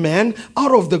good man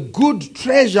out of the good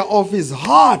treasure of his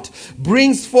heart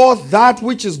brings forth that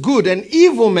which is good. An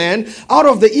evil man out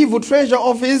of the evil treasure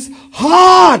of his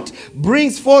heart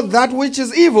brings forth that which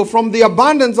is evil. From the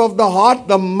abundance of the heart,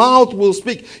 the mouth will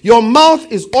speak. Your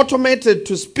mouth is automated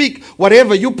to speak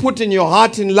whatever you put in your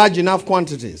heart in large enough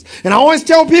quantities. And I always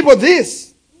tell people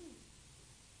this.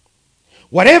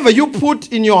 Whatever you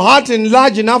put in your heart in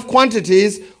large enough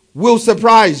quantities will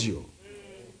surprise you.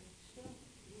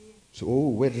 So,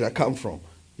 where did that come from?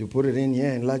 You put it in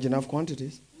here in large enough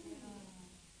quantities.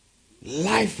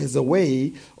 Life is a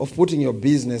way of putting your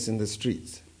business in the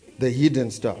streets, the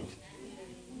hidden stuff.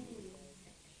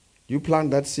 You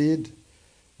plant that seed,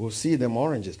 we'll see them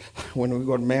oranges. When we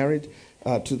got married,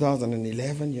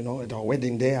 2011, at our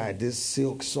wedding day, I had these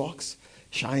silk socks,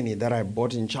 shiny, that I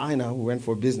bought in China. We went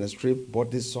for a business trip, bought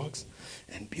these socks,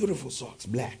 and beautiful socks,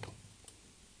 black.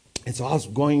 And so I was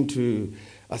going to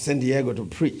San Diego to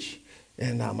preach.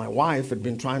 And my wife had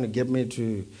been trying to get me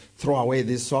to throw away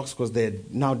these socks because they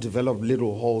had now developed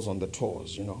little holes on the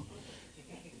toes,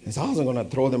 And so I wasn't going to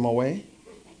throw them away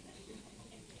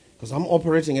because I'm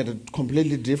operating at a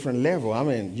completely different level. I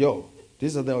mean,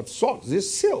 these are the socks. This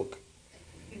is silk.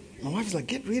 My wife's like,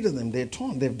 get rid of them. They're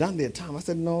torn. They've done their time. I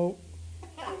said, no.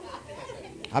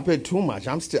 I paid too much.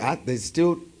 There's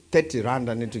still 30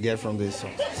 rand I need to get from these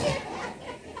socks.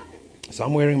 So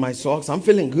I'm wearing my socks. I'm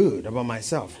feeling good about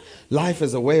myself. Life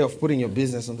is a way of putting your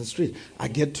business on the street. I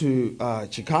get to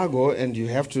Chicago, and you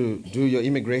have to do your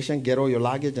immigration, get all your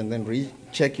luggage, and then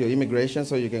recheck your immigration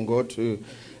so you can go to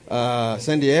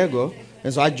San Diego.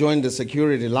 And so I joined the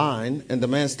security line, and the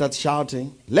man starts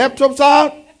shouting, laptops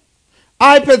out,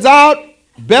 iPads out,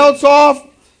 belts off,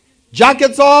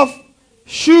 jackets off,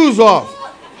 shoes off.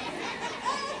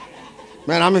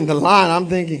 Man, I'm in the line. I'm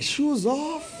thinking, shoes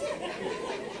off?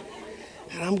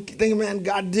 And I'm thinking, man,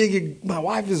 God digging, my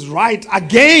wife is right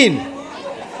again.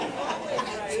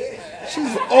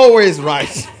 She's always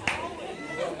right.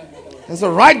 And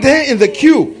so right there in the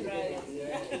queue,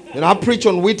 I preach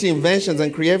on witty inventions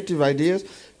and creative ideas.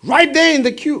 Right there in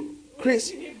the queue,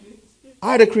 Chris,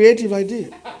 I had a creative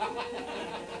idea.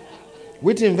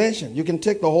 Witty invention. You can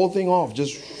take the whole thing off.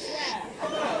 Just.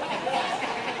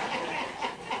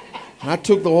 And I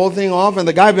took the whole thing off, and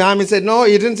the guy behind me said, no,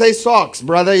 you didn't say socks,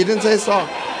 brother. You didn't say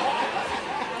socks.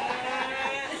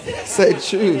 He said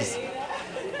shoes.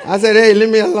 I said, hey, leave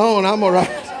me alone. I'm all right.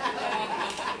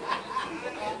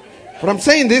 But I'm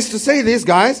saying this to say this,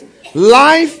 guys.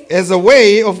 Life is a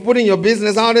way of putting your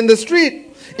business out in the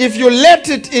street. If you let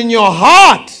it in your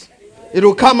heart, it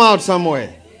will come out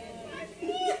somewhere.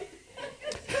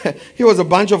 Here was a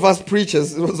bunch of us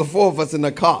preachers. It was the four of us in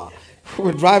a car. We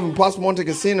were driving past Monte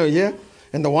Cassino here,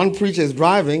 and the one preacher is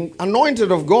driving,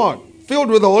 anointed of God, filled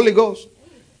with the Holy Ghost.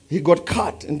 He got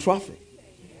cut in traffic.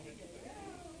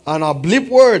 And a bleep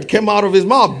word came out of his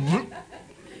mouth.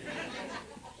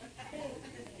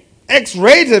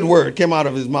 X-rated word came out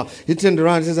of his mouth. He turned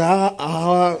around and says,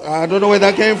 I don't know where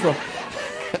that came from.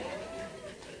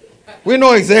 We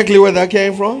know exactly where that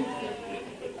came from.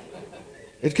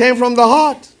 It came from the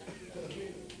heart.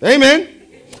 Amen.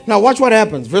 Now watch what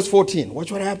happens. Verse 14.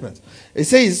 Watch what happens. It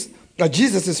says,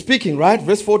 Jesus is speaking, right?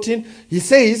 Verse 14. He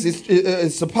says,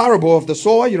 it's a parable of the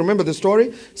sower. You remember the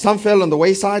story? Some fell on the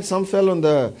wayside. Some fell on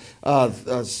the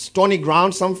stony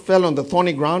ground. Some fell on the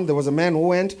thorny ground. There was a man who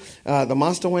went, the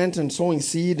master went and sowing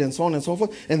seed and so on and so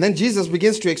forth. And then Jesus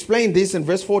begins to explain this in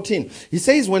verse 14. He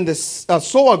says when the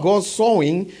sower goes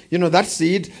sowing, that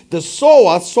seed, the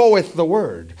sower soweth the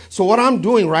word. So what I'm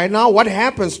doing right now, what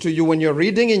happens to you when you're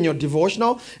reading in your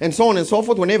devotional and so on and so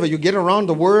forth, whenever you get around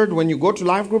the word, when you go to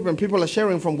life group and people are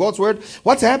sharing from God's word,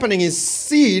 what's happening is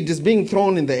seed is being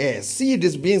thrown in the air. Seed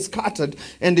is being scattered,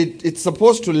 and it's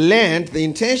supposed to land. The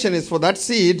intention is for that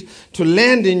seed to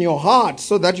land in your heart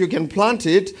so that you can plant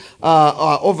it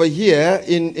over here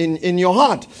in your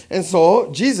heart. And so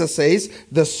Jesus says,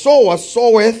 the sower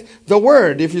soweth the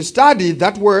word. If you study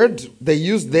that word they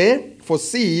use there for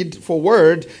seed, for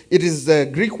word, it is the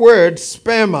Greek word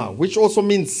sperma, which also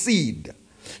means seed.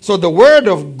 So the word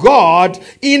of God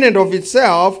in and of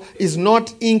itself is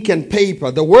not ink and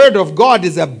paper. The word of God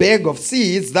is a bag of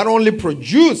seeds that only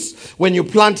produce when you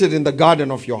plant it in the garden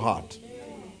of your heart.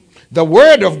 The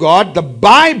word of God, the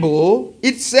Bible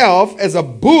itself as a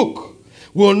book,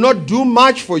 will not do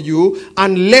much for you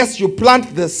unless you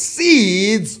plant the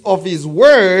seeds of his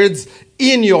words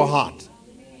in your heart.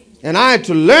 And I had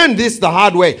to learn this the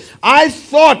hard way. I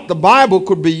thought the Bible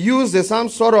could be used as some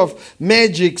sort of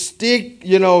magic stick,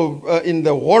 in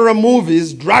the horror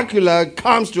movies. Dracula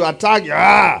comes to attack you.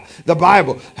 The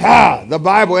Bible. The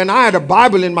Bible. And I had a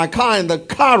Bible in my car, and the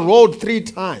car rolled 3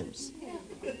 times.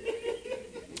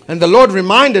 And the Lord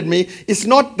reminded me, it's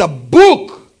not the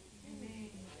book.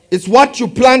 It's what you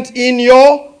plant in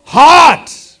your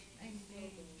heart.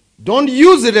 Don't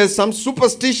use it as some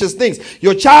superstitious things.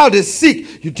 Your child is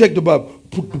sick. You take the Bible.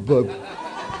 Put the Bible.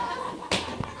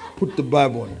 Put the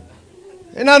Bible on.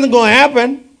 Ain't nothing going to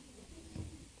happen.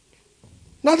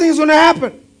 Nothing is going to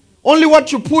happen. Only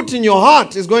what you put in your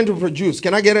heart is going to produce.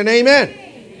 Can I get an amen?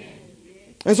 Amen.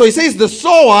 And so he says the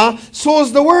sower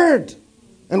sows the word.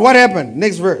 And what happened?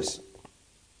 Next verse.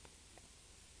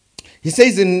 He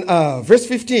says in verse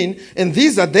 15, and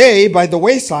these are they by the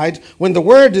wayside when the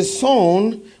word is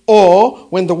sown, or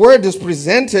when the word is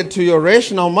presented to your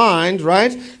rational mind,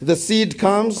 right? The seed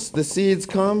comes, the seeds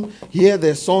come. Here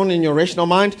they're sown in your rational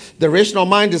mind. The rational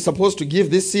mind is supposed to give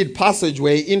this seed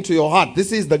passageway into your heart.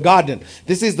 This is the garden.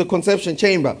 This is the conception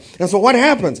chamber. And so what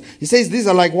happens? He says these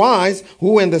are like wise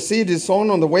who when the seed is sown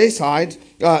on the wayside,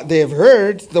 they have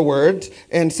heard the word,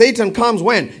 and Satan comes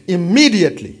when?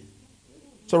 Immediately.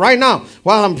 So right now,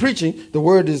 while I'm preaching, the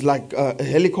word is like a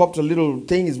helicopter little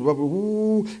thing.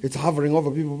 It's hovering over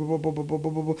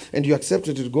people. And you accept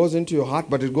it. It goes into your heart,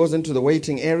 but it goes into the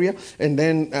waiting area. And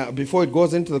then before it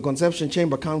goes into the conception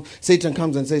chamber, Satan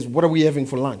comes and says, what are we having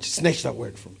for lunch? Snatch that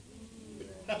word from me.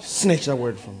 Snatch that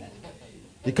word from me.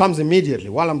 He comes immediately.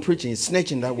 While I'm preaching, he's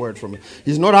snatching that word from me.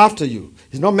 He's not after you.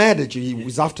 He's not mad at you.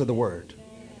 He's after the word.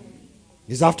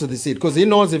 He's after the seed. Because he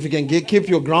knows if you can keep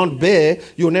your ground bare,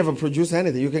 you'll never produce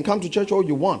anything. You can come to church all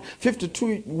you want.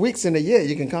 52 weeks in a year,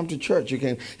 you can come to church. You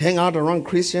can hang out around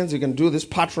Christians. You can do this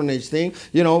patronage thing.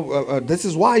 This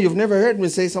is why you've never heard me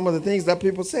say some of the things that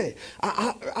people say.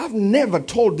 I've never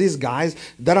told these guys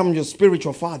that I'm your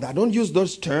spiritual father. I don't use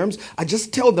those terms. I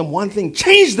just tell them one thing.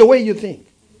 Change the way you think.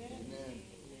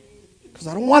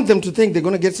 I don't want them to think they're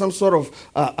going to get some sort of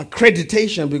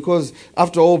accreditation because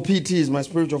after all, PT is my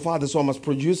spiritual father, so I must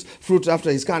produce fruit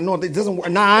after his kind. No, it doesn't work.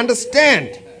 Now I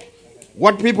understand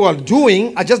what people are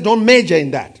doing. I just don't major in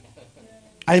that.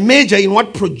 I major in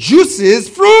what produces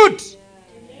fruit.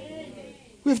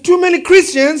 We have too many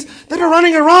Christians that are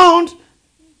running around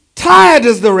tired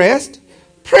as the rest,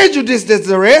 prejudiced as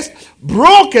the rest,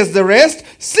 broke as the rest,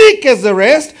 sick as the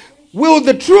rest. Will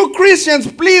the true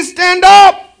Christians please stand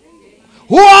up?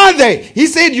 Who are they? He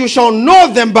said, you shall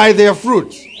know them by their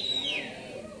fruits.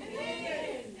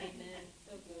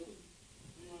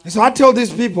 And so I tell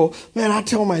these people, man, I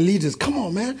tell my leaders, come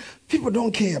on, man. People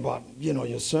don't care about,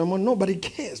 your sermon. Nobody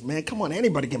cares, man. Come on,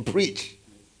 anybody can preach.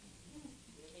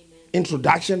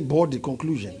 Introduction, body,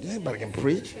 conclusion. Anybody can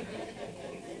preach.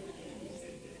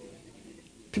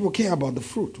 People care about the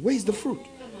fruit. Where is the fruit?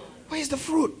 Where is the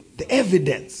fruit? The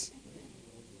evidence.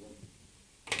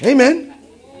 Amen.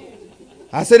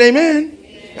 I said amen.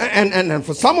 And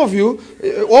for some of you,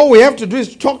 all we have to do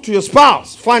is talk to your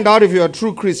spouse. Find out if you're a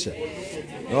true Christian.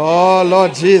 Oh,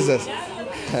 Lord Jesus.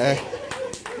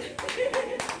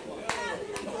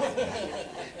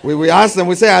 We ask them,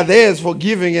 we say, are they as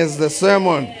forgiving as the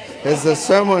sermon? As the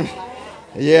sermon?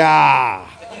 Yeah.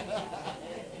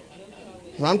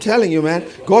 I'm telling you, man,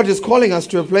 God is calling us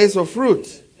to a place of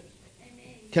fruit.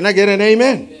 Can I get an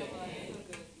amen?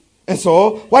 And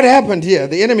so, what happened here?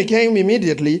 The enemy came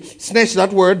immediately, snatched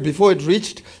that word before it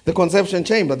reached the conception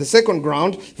chamber. The second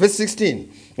ground, verse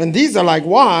 16. And these are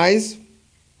likewise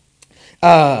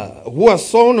who are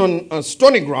sown on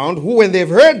stony ground, who when they've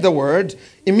heard the word,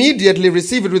 immediately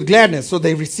receive it with gladness. So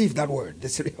they receive that word. They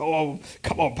say, oh,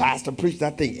 come on, pastor, preach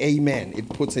that thing. Amen. It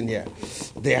puts in here.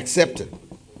 They accept it.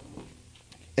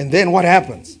 And then what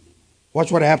happens?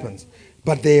 Watch what happens.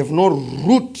 But they have no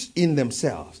root in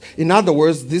themselves. In other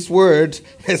words, this word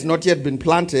has not yet been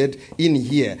planted in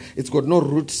here. It's got no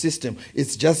root system.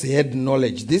 It's just head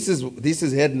knowledge. This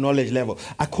is head knowledge level.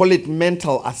 I call it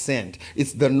mental assent.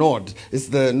 It's the nod. It's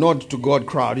the nod to God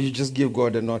crowd. You just give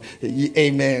God a nod.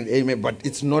 Amen, amen. But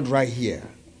it's not right here.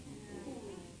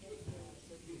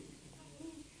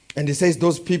 And he says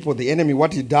those people, the enemy,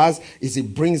 what he does is he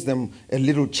brings them a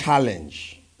little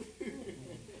challenge.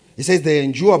 He says they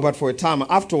endure but for a time.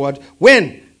 Afterward,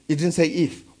 when? He didn't say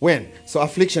if. When? So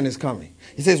affliction is coming.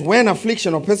 He says when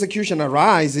affliction or persecution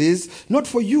arises, not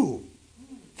for you.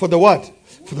 For the what?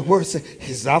 For the word says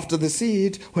he's after the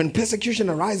seed. When persecution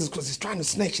arises, because he's trying to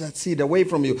snatch that seed away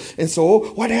from you. And so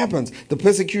what happens? The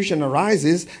persecution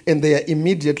arises and they are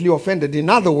immediately offended. In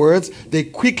other words, they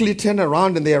quickly turn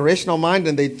around in their rational mind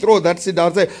and they throw that seed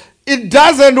out and say, it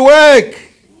doesn't work.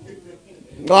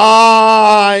 This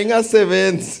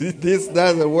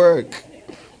doesn't work.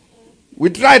 We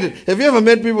tried it. Have you ever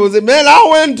met people who say, man, I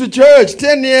went to church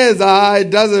 10 years. It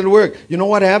doesn't work. You know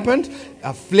what happened?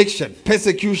 Affliction,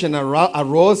 persecution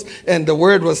arose, and the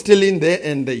word was still in there,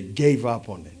 and they gave up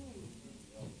on it.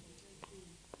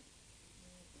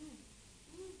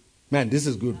 Man, this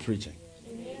is good preaching.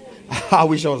 I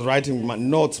wish I was writing my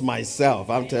notes myself.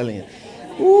 I'm telling you.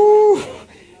 Ooh.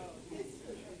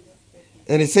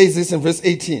 And it says this in verse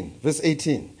 18. Verse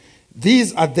 18.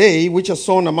 These are they which are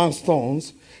sown amongst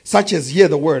thorns, such as hear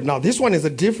the word. Now, this one is a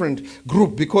different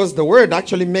group because the word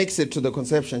actually makes it to the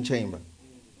conception chamber.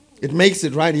 It makes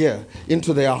it right here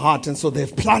into their heart. And so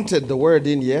they've planted the word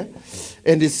in here.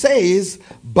 And it says,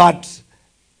 but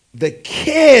the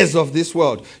cares of this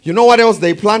world. You know what else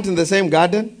they plant in the same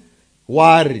garden?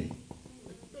 Worry.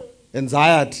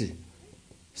 Anxiety.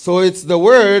 So it's the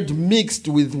word mixed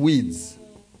with weeds.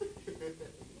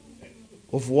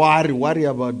 Of worry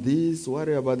about this,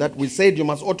 worry about that. We said you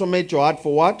must automate your heart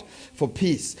for what? For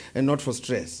peace and not for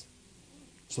stress.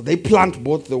 So they plant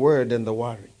both the word and the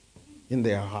worry in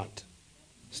their heart.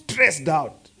 Stressed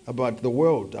out about the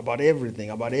world, about everything,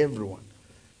 about everyone.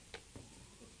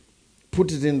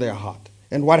 Put it in their heart.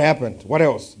 And what happened? What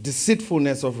else?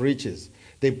 Deceitfulness of riches.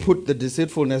 They put the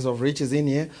deceitfulness of riches in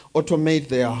here, automate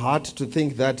their heart to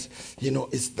think that,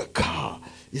 it's the car.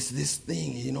 It's this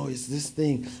thing, it's this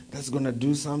thing that's going to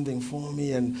do something for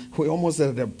me. And we almost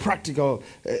had a practical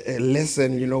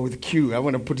lesson, with Q. I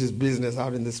want to put his business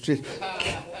out in the street.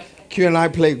 Q and I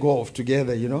play golf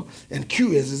together, And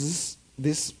Q is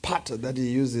this putter that he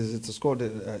uses. It's called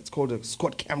a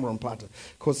Scott Cameron putter.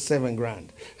 It costs $7,000.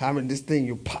 I mean, this thing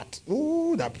you putt.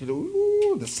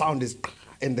 The sound is,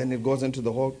 and then it goes into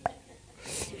the hole.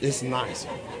 It's nice.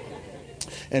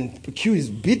 And Q is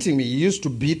beating me. He used to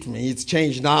beat me. It's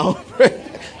changed now.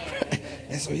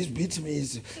 And so he's beating me. He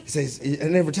says,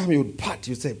 and every time he would putt,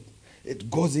 you say, it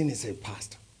goes in, he say,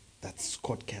 Pastor, that's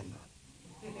Scott Cameron.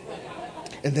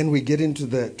 And then we get into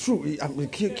the true.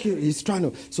 Q is trying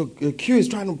to. So Q is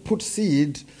trying to put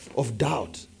seed of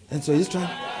doubt, and so he's trying,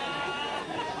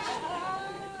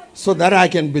 so that I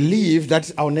can believe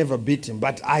that I'll never beat him.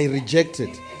 But I reject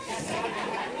it.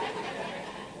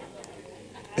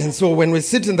 And so when we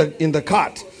sit in the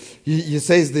cart, he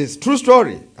says this true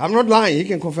story. I'm not lying. He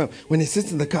can confirm. When he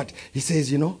sits in the cart, he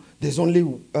says, there's only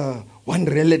one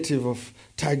relative of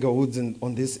Tiger Woods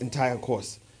on this entire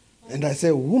course. And I say,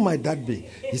 who might that be?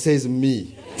 He says,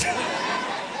 me.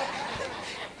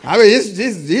 I mean,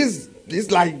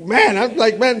 he's like, man. I'm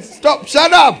like, man, stop,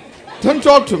 shut up. Don't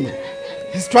talk to me.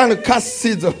 He's trying to cast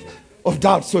seeds of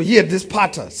doubt. So he had this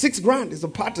putter. $6,000 is a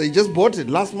putter. He just bought it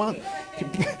last month.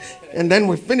 And then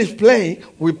we finished playing.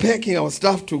 We're packing our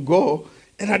stuff to go.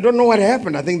 And I don't know what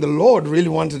happened. I think the Lord really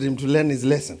wanted him to learn his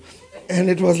lesson. And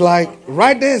it was like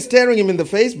right there staring him in the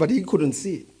face, but he couldn't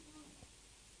see it.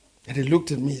 And he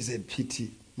looked at me, he said,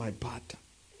 "Pity, my butter."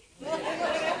 And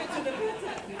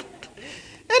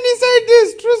he said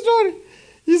this, true story.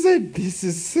 He said, "This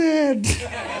is sad." He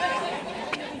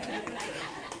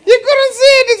couldn't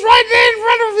see it. It's right there in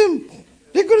front of him.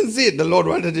 He couldn't see it. The Lord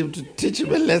wanted him to teach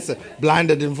him a lesson.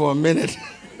 Blinded him for a minute.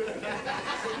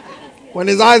 When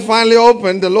his eyes finally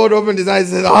opened, the Lord opened his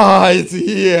eyes and said, "It's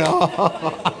here."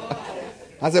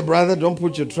 I said, "Brother, don't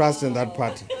put your trust in that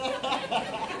party."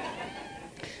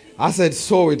 I said,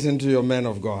 "Sow it into your man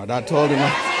of God." I told him,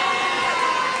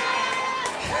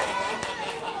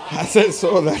 I said,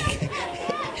 "Sow that."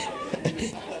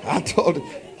 I told him,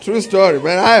 true story,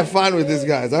 man. I have fun with these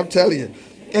guys, I'm telling you.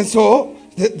 And so,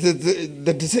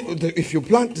 if you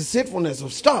plant deceitfulness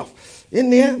of stuff in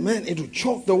there, man, it will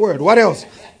choke the word. What else?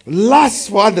 Lust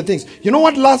for other things. You know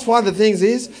what lust for other things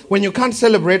is? When you can't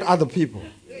celebrate other people.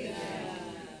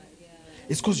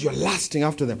 It's because you're lusting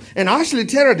after them. And actually,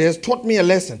 Terades taught me a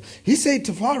lesson. He said,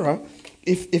 "Tafara,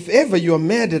 if ever you're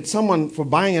mad at someone for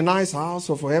buying a nice house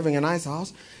or for having a nice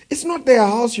house, it's not their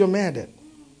house you're mad at.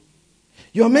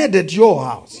 You're mad at your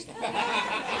house."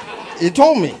 He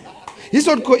told me. He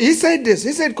said this.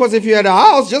 He said, because if you had a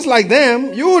house just like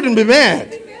them, you wouldn't be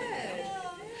mad.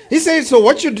 He said, so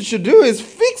what you should do is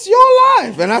fix your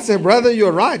life. And I said, brother,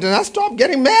 you're right. And I stopped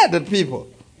getting mad at people.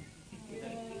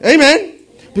 Amen.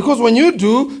 Because when you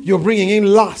do, you're bringing in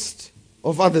lust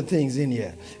of other things in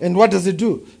here. And what does it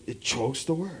do? It chokes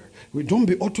the word. Don't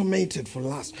be automated for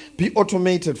lust. Be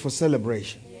automated for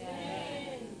celebration.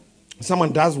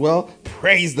 Someone does well,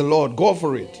 praise the Lord. Go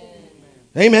for it.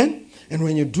 Amen. And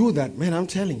when you do that, man, I'm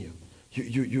telling you,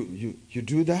 you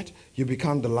do that, you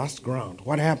become the last ground.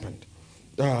 What happened?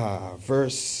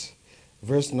 Verse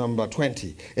number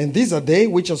 20. And these are they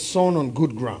which are sown on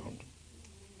good ground,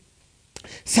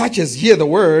 such as hear the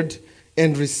word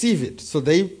and receive it. So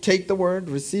they take the word,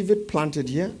 receive it, plant it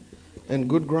here in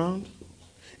good ground.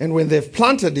 And when they've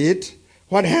planted it,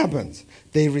 what happens?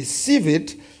 They receive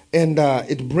it and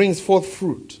it brings forth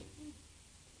fruit.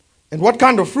 And what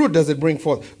kind of fruit does it bring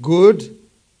forth? Good,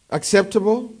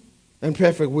 acceptable, and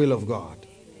perfect will of God.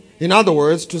 In other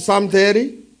words, to some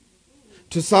 30,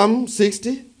 to some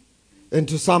 60, and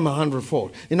to some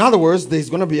 100-fold. In other words, there's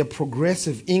going to be a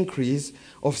progressive increase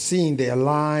of seeing their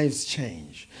lives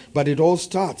change. But it all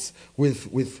starts with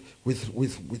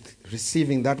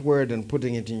receiving that word and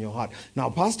putting it in your heart. Now,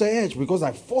 Pastor Edge, because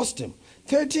I forced him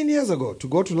 13 years ago to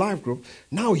go to life group,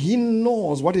 now he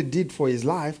knows what it did for his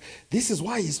life. This is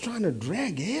why he's trying to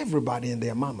drag everybody and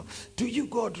their mama. Do you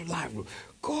go to life group?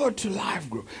 Go to life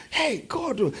group. Hey,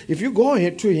 go to, if you go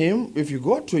to him,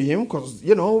 because,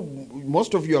 you know,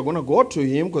 most of you are going to go to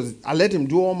him because I let him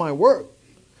do all my work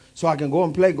so I can go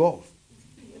and play golf.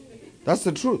 That's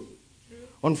the truth.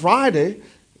 On Friday,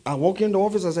 I walk in the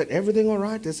office, I said, everything all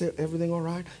right? They said, everything all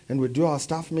right. And we do our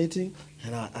staff meeting,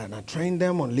 and I train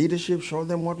them on leadership, show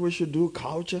them what we should do,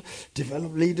 culture,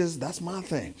 develop leaders. That's my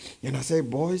thing. And I say,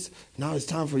 boys, now it's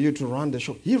time for you to run the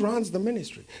show. He runs the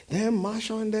ministry. Them,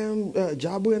 Marshall and them,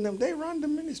 Jabu and them, they run the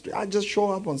ministry. I just show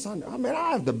up on Sunday. I mean,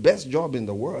 I have the best job in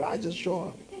the world. I just show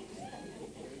up.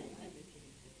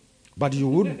 But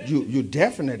you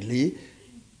definitely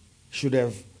should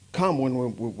have come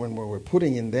when we were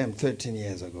putting in them 13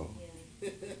 years ago. Yeah.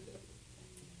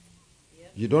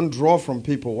 You don't draw from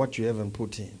people what you haven't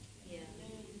put in. Yeah.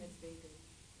 That's very good.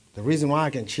 The reason why I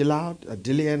can chill out,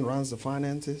 Dillian runs the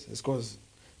finances, is because,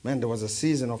 man, there was a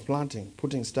season of planting,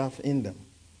 putting stuff in them.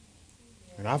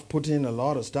 Yeah. And I've put in a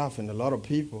lot of stuff in a lot of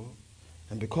people,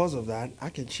 and because of that, I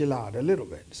can chill out a little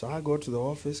bit. So I go to the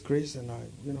office, Chris, and I,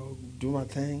 do my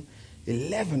thing.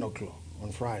 11 o'clock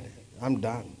on Friday, I'm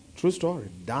done. True story.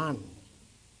 Done.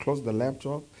 Close the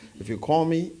laptop. If you call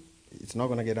me, it's not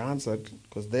going to get answered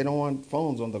because they don't want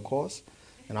phones on the course.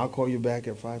 And I'll call you back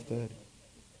at 5:30.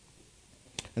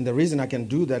 And the reason I can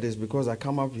do that is because I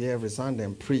come up here every Sunday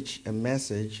and preach a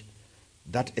message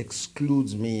that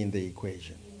excludes me in the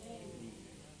equation.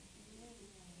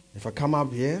 If I come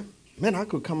up here, man, I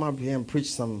could come up here and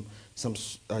preach some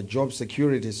job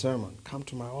security sermon. Come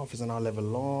to my office and I'll have a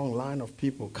long line of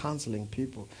people, counseling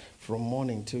people from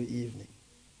morning to evening.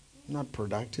 Not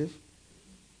productive.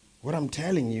 What I'm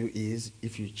telling you is,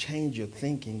 if you change your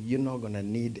thinking, you're not going to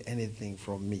need anything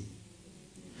from me.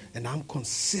 And I'm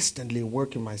consistently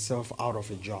working myself out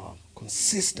of a job.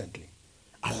 Consistently.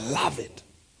 I love it.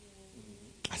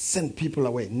 I send people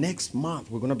away. Next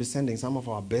month, we're going to be sending some of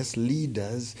our best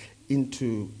leaders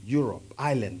into Europe,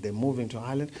 Ireland. They're moving to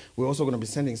Ireland. We're also going to be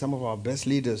sending some of our best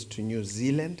leaders to New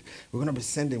Zealand. We're going to be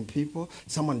sending people.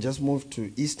 Someone just moved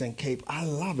to Eastern Cape. I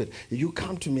love it. If you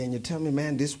come to me and you tell me,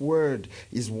 man, this word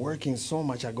is working so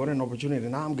much. I got an opportunity.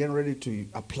 Now I'm getting ready to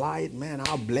apply it. Man,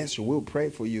 I'll bless you. We'll pray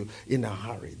for you in a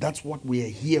hurry. That's what we are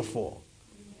here for.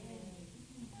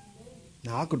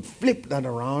 Now, I could flip that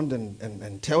around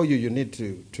and tell you need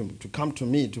to come to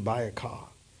me to buy a car.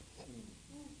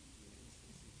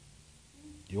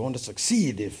 You want to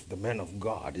succeed if the man of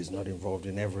God is not involved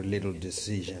in every little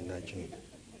decision that you...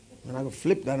 And I could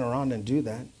flip that around and do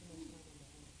that.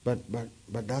 But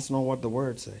that's not what the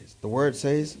Word says. The Word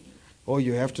says all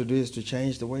you have to do is to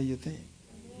change the way you think.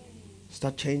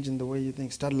 Start changing the way you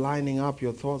think. Start lining up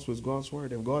your thoughts with God's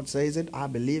Word. If God says it, I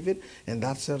believe it, and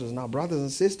that settles. Now, brothers and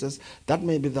sisters, that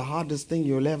may be the hardest thing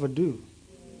you'll ever do.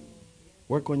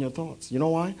 Work on your thoughts. You know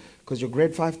why? Because your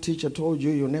grade 5 teacher told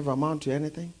you you'll never amount to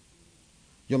anything.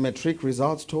 Your matric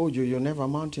results told you you'll never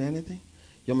amount to anything.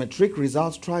 Your matric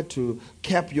results tried to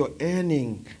cap your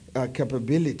earning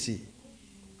capability.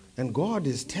 And God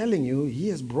is telling you He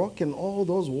has broken all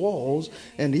those walls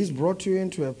and He's brought you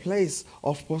into a place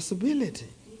of possibility.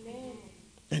 Amen.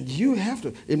 And you have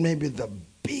to, it may be the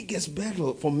biggest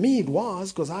battle. For me it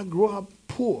was, because I grew up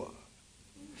poor.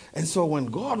 And so when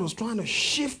God was trying to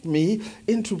shift me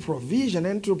into provision,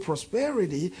 into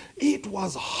prosperity, it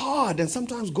was hard. And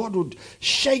sometimes God would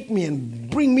shake me and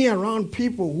bring me around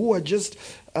people who are just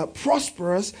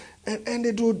prosperous. And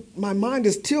it would, my mind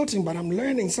is tilting, but I'm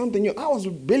learning something new. I was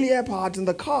with Billy Epphart in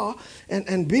the car,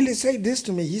 and Billy said this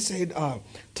to me. He said,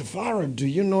 Tafara, do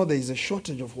you know there's a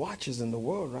shortage of watches in the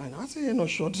world right now? I said, no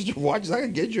shortage of watches. I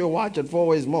can get you a watch at 4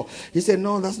 ways more. He said,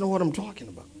 no, that's not what I'm talking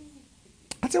about.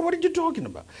 I said, what are you talking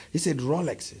about? He said,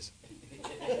 Rolexes.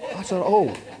 I said, oh.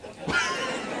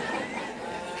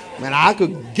 Man, I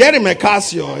could get him a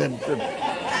Casio.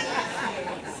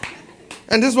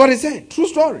 And this is what he said. True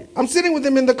story. I'm sitting with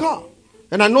him in the car.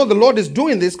 And I know the Lord is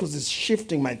doing this because it's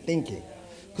shifting my thinking.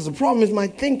 Because the problem is my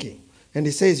thinking. And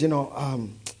he says,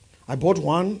 I bought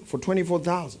one for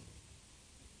 $24,000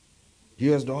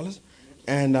 US dollars.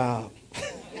 And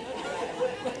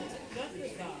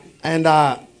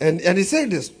And he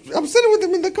said this. I'm sitting with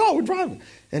him in the car. We're driving.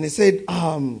 And he said,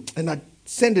 and I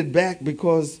sent it back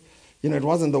because, it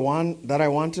wasn't the one that I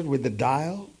wanted with the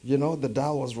dial. The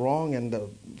dial was wrong and the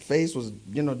face was,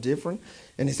 different.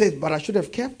 And he said, but I should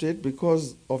have kept it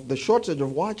because of the shortage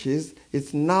of watches.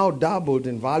 It's now doubled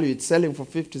in value. It's selling for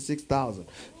 $56,000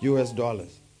 US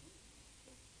dollars.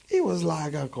 It was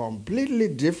like a completely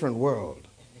different world.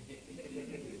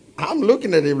 I'm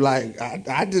looking at him like,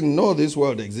 I didn't know this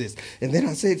world exists. And then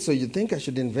I said, so you think I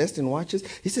should invest in watches?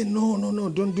 He said, no,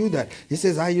 don't do that. He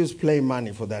says, I use play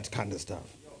money for that kind of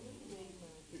stuff.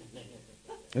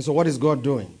 And so what is God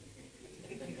doing?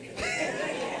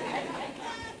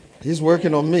 He's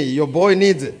working on me. Your boy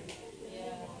needs it.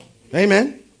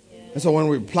 Amen? And so when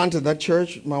we planted that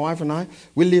church, my wife and I,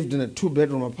 we lived in a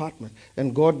 2-bedroom apartment.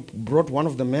 And God brought one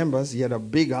of the members. He had a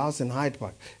big house in Hyde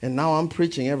Park. And now I'm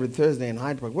preaching every Thursday in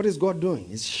Hyde Park. What is God doing?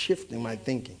 He's shifting my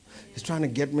thinking. He's trying to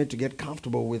get me to get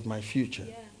comfortable with my future.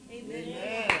 Yeah. Amen.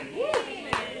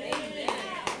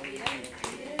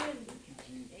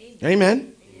 Amen. Amen.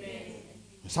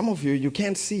 Some of you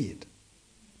can't see it.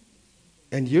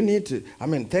 And you need to,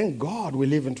 thank God we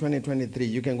live in 2023.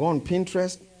 You can go on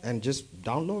Pinterest and just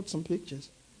download some pictures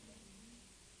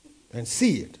and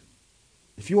see it.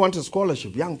 If you want a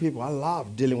scholarship, young people, I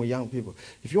love dealing with young people.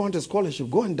 If you want a scholarship,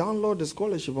 go and download the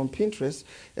scholarship on Pinterest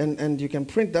and you can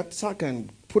print that sucker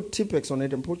and put Tipex on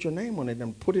it and put your name on it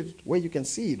and put it where you can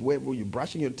see it. Where you're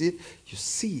brushing your teeth, you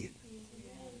see it.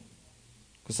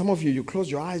 Because some of you close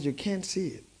your eyes, you can't see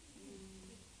it.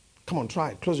 Come on, try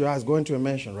it. Close your eyes. Go into a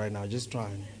mansion right now. Just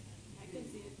try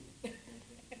it.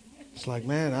 It's like,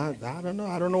 man, I don't know.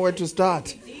 I don't know where to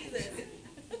start.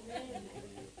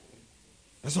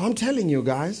 And so I'm telling you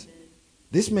guys,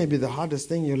 this may be the hardest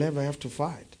thing you'll ever have to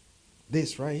fight.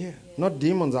 This right here. Not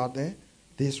demons out there.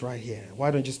 This right here.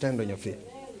 Why don't you stand on your feet?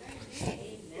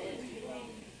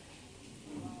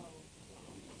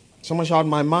 Someone shout,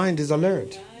 my mind is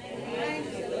alert.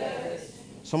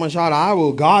 Someone shout, I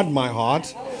will guard my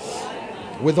heart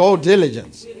with all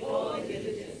diligence.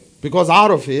 Because out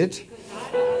of it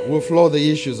will flow the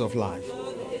issues of life.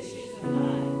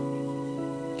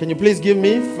 Can you please give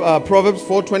me Proverbs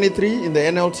 4:23 in the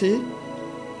NLT?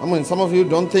 Some of you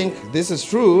don't think this is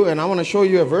true, and I want to show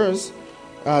you a verse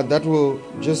that will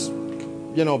just,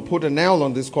 put a nail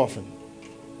on this coffin.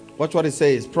 Watch what it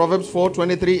says. Proverbs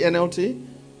 4:23 NLT.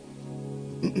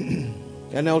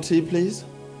 NLT, please.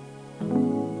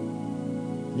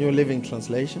 New Living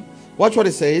Translation. Watch what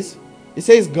it says. It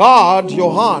says, guard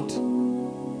your heart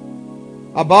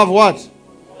above what?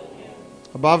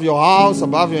 Above your house,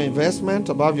 above your investment,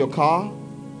 above your car.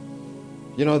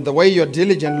 You know, the way you're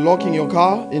diligent locking your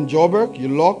car in Joburg, you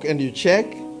lock and you check.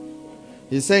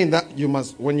 He's saying that you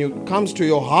must, when it comes to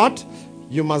your heart,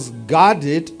 you must guard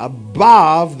it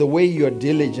above the way you're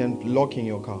diligent locking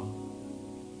your car.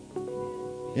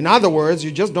 In other words,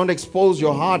 you just don't expose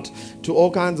your heart to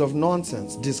all kinds of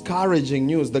nonsense, discouraging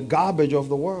news, the garbage of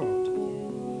the world.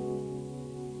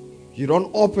 You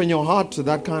don't open your heart to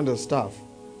that kind of stuff.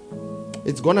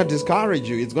 It's going to discourage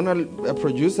you. It's going to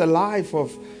produce a life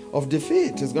of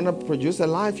defeat. It's going to produce a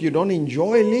life you don't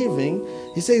enjoy living.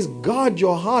 He says, guard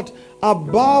your heart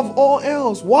above all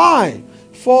else. Why?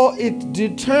 For it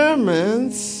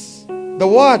determines the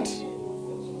what?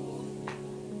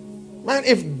 Man,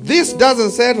 if this doesn't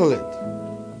settle it,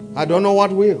 I don't know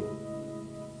what will.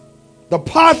 The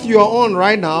path you are on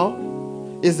right now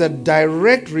is a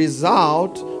direct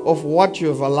result of what you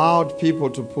have allowed people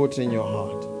to put in your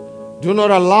heart. Do not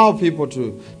allow people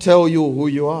to tell you who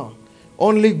you are.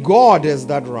 Only God has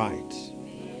that right.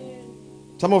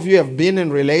 Some of you have been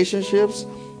in relationships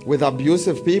with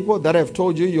abusive people that have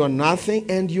told you you are nothing,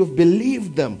 and you've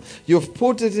believed them. You've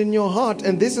put it in your heart,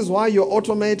 and this is why you're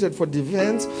automated for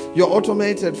defense, you're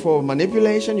automated for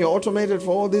manipulation, you're automated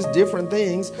for all these different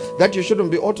things that you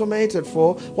shouldn't be automated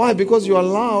for. Why? Because you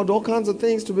allowed all kinds of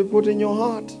things to be put in your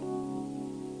heart.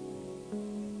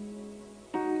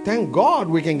 Thank God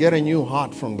we can get a new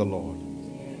heart from the Lord.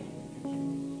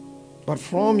 But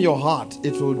from your heart,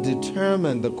 it will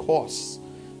determine the course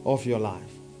of your life.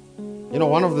 You know,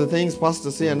 one of the things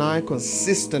Pastor C and I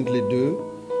consistently do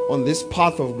on this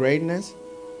path of greatness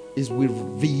is we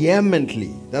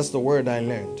vehemently, that's the word I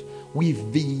learned, we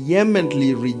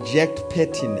vehemently reject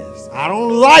pettiness. I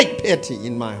don't like petty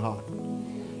in my heart.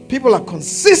 People are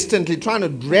consistently trying to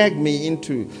drag me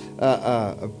into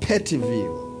a petty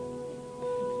view.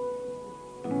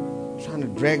 Trying to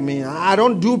drag me. I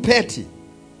don't do petty.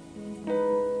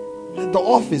 At the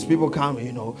office, people come,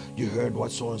 you know, you heard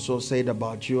what so-and-so said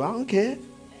about you. I don't care.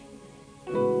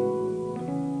 I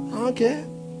don't care.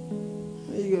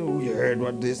 You heard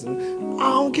what this. I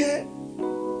don't care.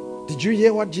 Did you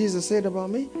hear what Jesus said about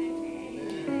me?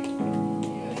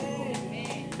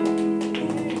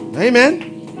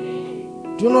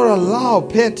 Amen. Do not allow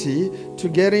petty to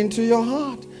get into your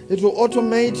heart. It will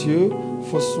automate you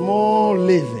for small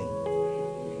living.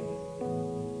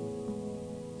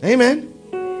 Amen.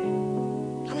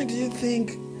 How many do you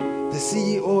think the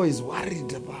CEO is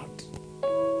worried about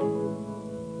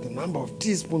the number of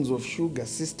teaspoons of sugar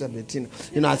Sister Bettina?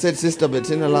 You know, I said Sister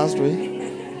Bettina last week,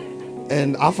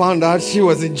 and I found out she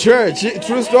was in church.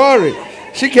 True story.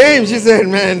 She came, she said,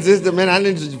 man, Sister, man, I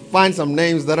need to find some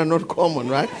names that are not common,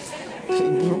 right?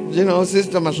 You know,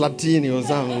 Sister Maslatini or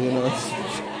something, you know.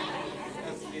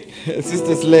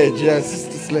 Sister Sledge, yeah,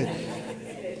 Sister Sledge.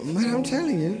 Man, I'm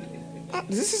telling you.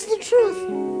 This is the truth.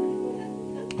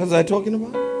 What was I talking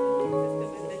about?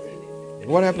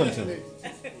 What happened to it?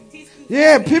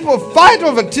 Yeah, people fight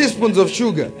over teaspoons of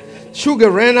sugar. Sugar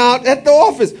ran out at the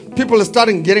office. People are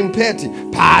starting getting petty.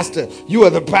 Pastor, you are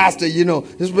the pastor, you know.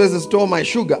 This person stole my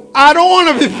sugar. I don't want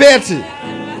to be petty.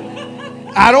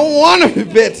 I don't want to be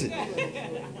petty.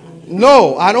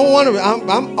 No, I don't want to be.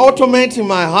 I'm automating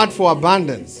my heart for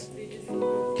abundance.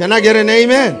 Can I get an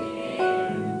amen?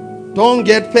 Don't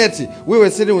get petty. We were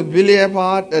sitting with Billy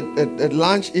Ephardt at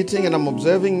lunch eating, and I'm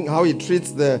observing how he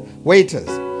treats the waiters.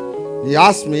 He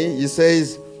asked me, he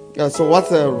says, so what's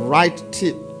the right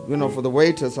tip, you know, for the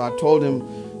waiters? So I told him,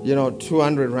 you know,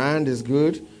 200 rand is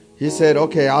good. He said,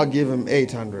 okay, I'll give him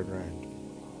 800 rand.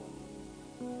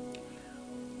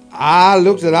 I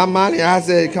looked at that money. I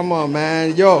said, come on,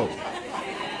 man. Yo,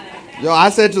 I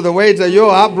said to the waiter,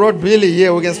 I brought Billy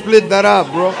here. We can split that up,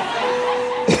 bro.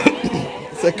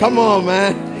 I said, come on,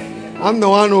 man. I'm the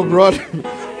one who brought him.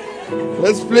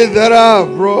 Let's split that up,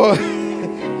 bro.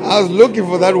 I was looking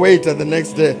for that waiter the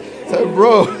next day. I said,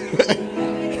 bro,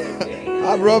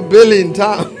 I brought Billy in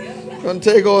town. Gonna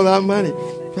take all that money.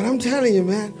 But I'm telling you,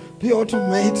 man, be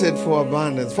automated for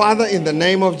abundance. Father, in the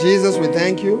name of Jesus, we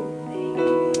thank you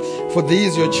for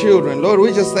these, your children. Lord,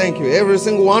 we just thank you, every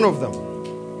single one of them,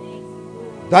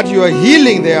 that you are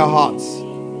healing their hearts.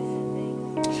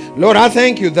 Lord, I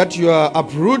thank you that you are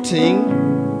uprooting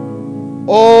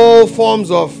all forms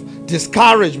of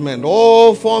discouragement,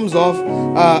 all forms of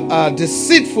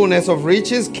deceitfulness of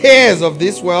riches, cares of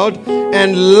this world,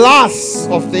 and lusts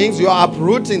of things. You are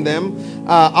uprooting them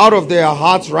out of their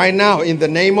hearts right now in the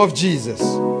name of Jesus.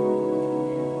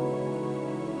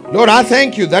 Lord, I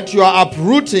thank you that you are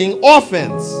uprooting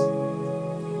offense,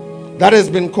 that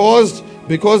has been caused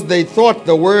because they thought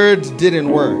the word didn't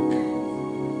work.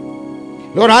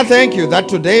 Lord, I thank you that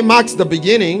today marks the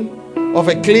beginning of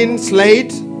a clean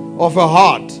slate of a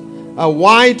heart, a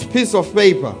white piece of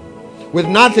paper with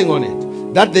nothing on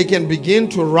it, that they can begin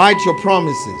to write your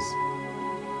promises.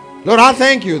 Lord, I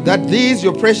thank you that these,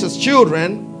 your precious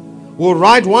children, will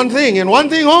write one thing and one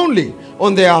thing only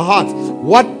on their hearts: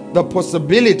 what the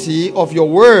possibility of your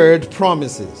word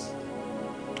promises.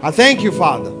 I thank you,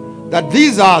 Father, that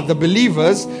these are the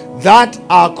believers that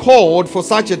are called for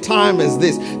such a time as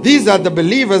this. These are the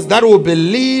believers that will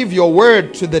believe your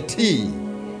word to the T.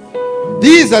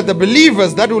 These are the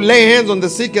believers that will lay hands on the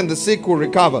sick and the sick will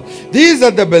recover. These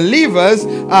are the believers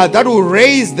that will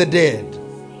raise the dead.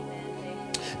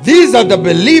 These are the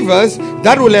believers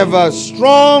that will have a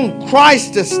strong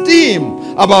Christ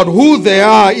esteem about who they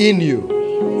are in you.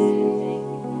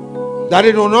 That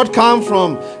it will not come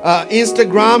from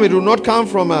Instagram, it will not come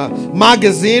from a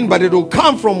magazine, but it will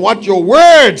come from what your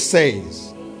word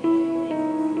says.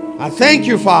 I thank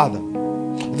you, Father,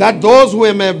 that those who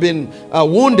have been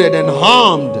wounded and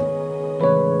harmed,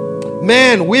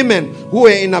 men, women who were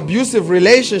in abusive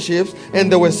relationships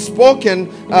and they were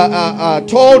spoken,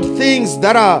 told things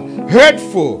that are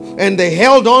hurtful, and they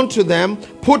held on to them,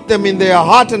 put them in their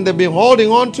heart, and they've been holding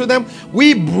on to them.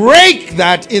 We break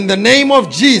that in the name of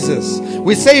Jesus.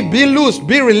 We say, be loosed,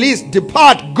 be released,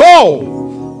 depart,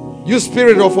 go, you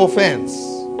spirit of offense.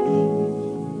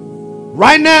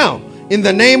 Right now, in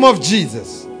the name of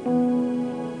Jesus,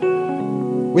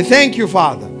 we thank you,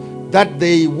 Father, that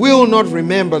they will not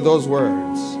remember those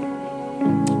words,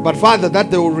 but Father, that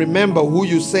they will remember who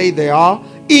you say they are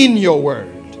in your word.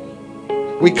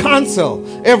 We cancel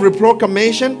every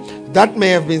proclamation that may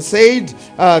have been said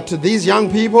to these young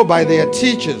people by their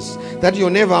teachers, that you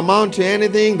never amount to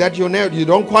anything, that you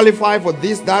don't qualify for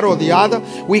this, that, or the other.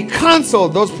 We cancel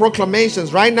those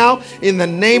proclamations right now in the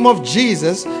name of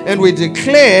Jesus, and we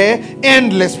declare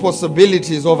endless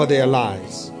possibilities over their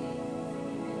lives.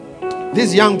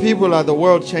 These young people are the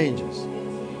world changers.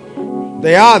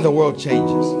 They are the world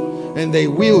changers, and they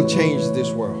will change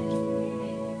this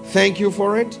world. Thank you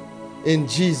for it. In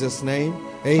Jesus' name,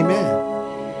 amen.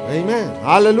 Amen.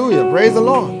 Hallelujah. Praise the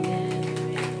Lord.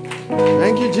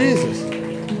 Thank you, Jesus.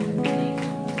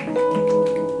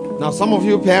 Now, some of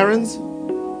you parents,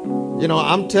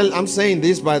 I'm saying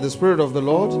this by the Spirit of the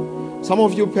Lord. Some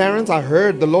of you parents, I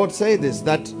heard the Lord say this,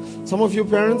 that some of you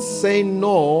parents say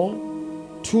no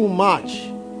too much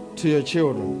to your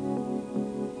children.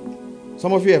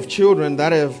 Some of you have children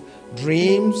that have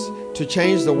dreams to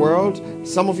change the world.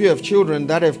 Some of you have children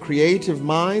that have creative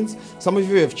minds. Some of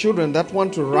you have children that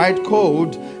want to write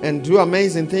code and do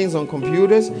amazing things on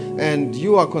computers, and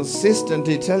you are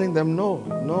consistently telling them no,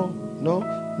 no, no,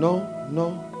 no,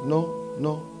 no, no,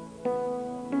 no.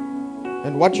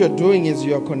 And what you're doing is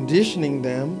you're conditioning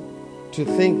them to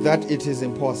think that it is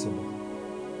impossible.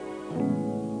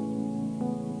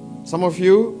 Some of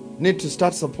you need to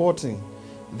start supporting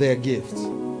their gifts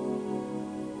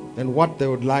and what they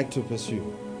would like to pursue.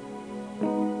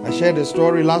 I shared a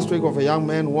story last week of a young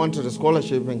man who wanted a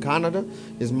scholarship in Canada.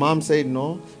 His mom said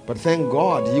no, but thank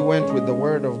God he went with the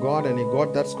word of God and he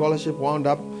got that scholarship, wound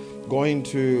up going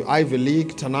to Ivy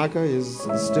League. Tanaka is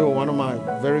still one of my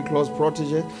very close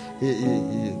proteges.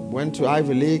 He went to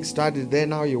Ivy League, studied there.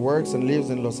 Now he works and lives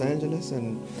in Los Angeles,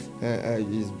 and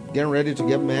he's getting ready to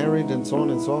get married and so on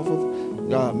and so forth.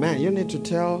 Man, you need to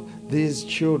tell these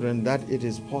children that it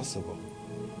is possible.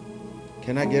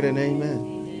 Can I get an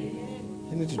amen?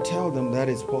 You need to tell them that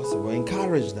it's possible.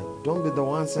 Encourage them. Don't be the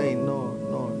one saying no,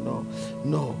 no, no,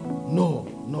 no, no,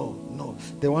 no, no.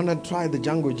 They want to try the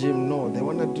jungle gym. No. They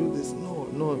want to do this. No,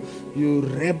 no. You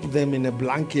wrap them in a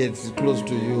blanket close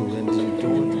to you, and you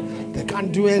don't. They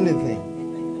can't do anything.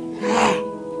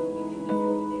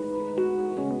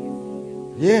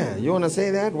 Yeah, you want to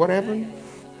say that? What happened?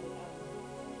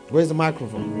 Where's the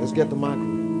microphone? Let's get the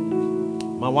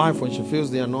microphone. My wife, when she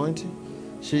feels the anointing,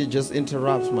 she just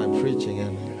interrupts my preaching.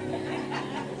 And I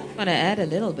want to add a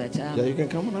little bit. yeah, you can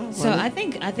come on out. So I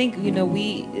think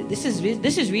this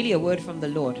is really a word from the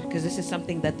Lord, because this is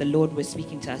something that the Lord was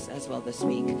speaking to us as well this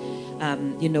week.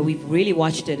 We've really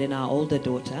watched it in our older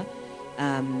daughter.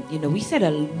 We said a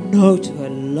no to a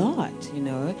lot. We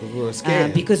were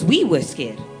scared. Because we were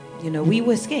scared. We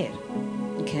were scared.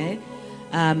 Okay.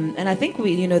 And I think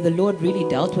the Lord really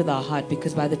dealt with our heart,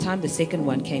 because by the time the second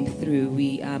one came through,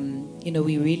 we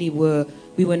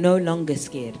were no longer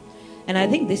scared. And I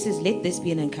think let this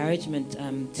be an encouragement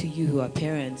to you who are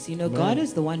parents. God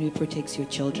is the one who protects your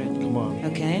children. Come on.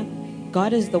 Okay?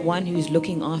 God is the one who's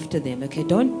looking after them. Okay,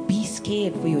 don't be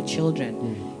scared for your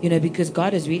children, because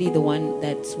God is really the one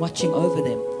that's watching over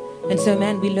them. And so,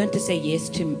 man, we learned to say yes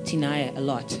to Tinaya a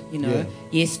lot, Yeah.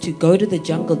 yes to go to the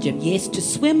jungle gym, yes to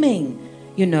swimming,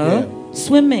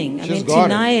 swimming. She's got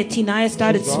it. Tinaya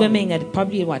started She's got swimming at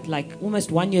probably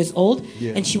almost 1 year old,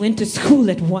 Yeah. and she went to school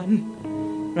at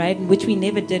 1, right? Which we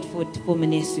never did for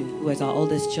Manesu, who was our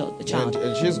oldest child.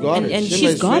 And she's got it. And She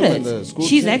she's may got swim it. in the school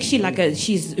She's team. actually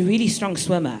she's a really strong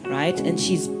swimmer, right? And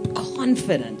she's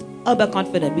confident,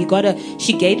 overconfident.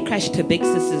 She gate crashed her big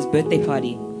sister's birthday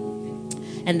party.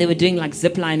 And they were doing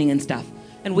zip lining and stuff.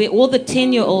 And where all the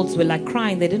 10-year-olds were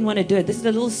crying, they didn't want to do it. This is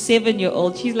a little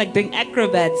 7-year-old. She's doing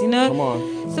acrobats, Come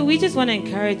on. So we just want to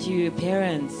encourage you,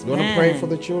 parents. You want to pray for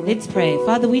the children? Let's pray.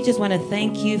 Father, we just want to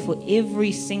thank you for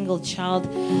every single child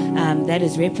that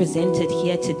is represented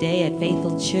here today at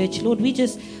Faithful Church. Lord, we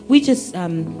just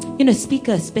speak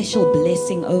a special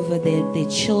blessing over their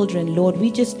children, Lord.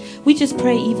 We just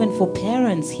pray even for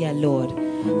parents here, Lord.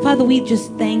 Father, we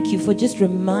just thank you for just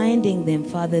reminding them,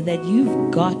 Father, that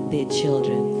you've got their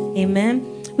children. Amen.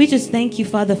 We just thank you,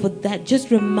 Father, for that.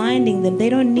 Just reminding them they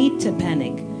don't need to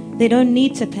panic. They don't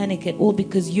need to panic at all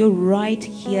because you're right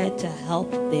here to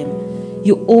help them.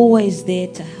 You're always there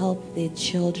to help their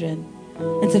children.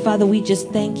 And so, Father, we just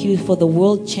thank you for the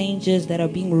world changers that are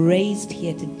being raised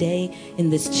here today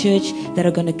in this church that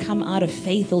are going to come out of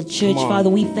Faithful Church. Father,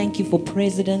 we thank you for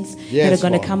presidents that are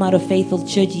going to come out of Faithful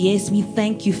Church. Yes, we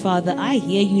thank you, Father. I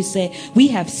hear you say we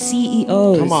have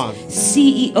CEOs. Come on.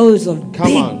 CEOs of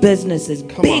big businesses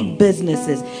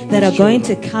that are going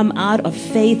to come out of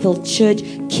Faithful Church,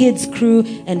 Kids Crew,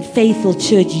 and Faithful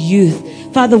Church Youth.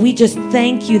 Father, we just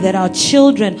thank you that our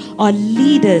children are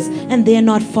leaders and they're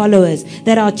not followers.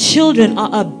 That our children are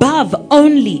above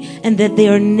only and that they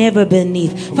are never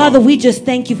beneath. Father, we just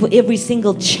thank you for every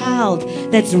single child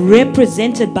that's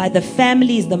represented by the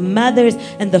families, the mothers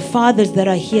and the fathers that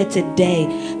are here today.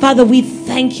 Father, we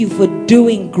thank you for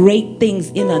doing great things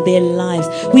in their lives.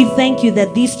 We thank you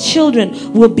that these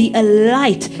children will be a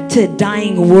light to a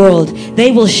dying world.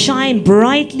 They will shine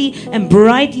brightly and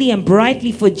brightly and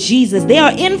brightly for Jesus. They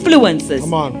are influences.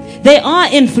 Come on. They are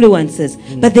influences,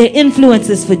 but they're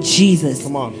influences for Jesus.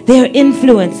 Come on. They're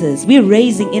influences. We're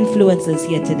raising influences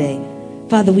here today.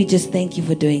 Father, we just thank you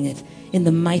for doing it. In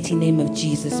the mighty name of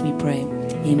Jesus, we pray.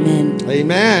 Amen.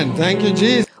 Amen. Thank you,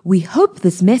 Jesus. We hope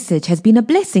this message has been a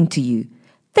blessing to you.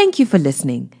 Thank you for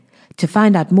listening. To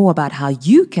find out more about how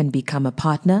you can become a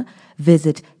partner,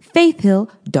 visit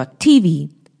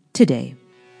faithhill.tv today.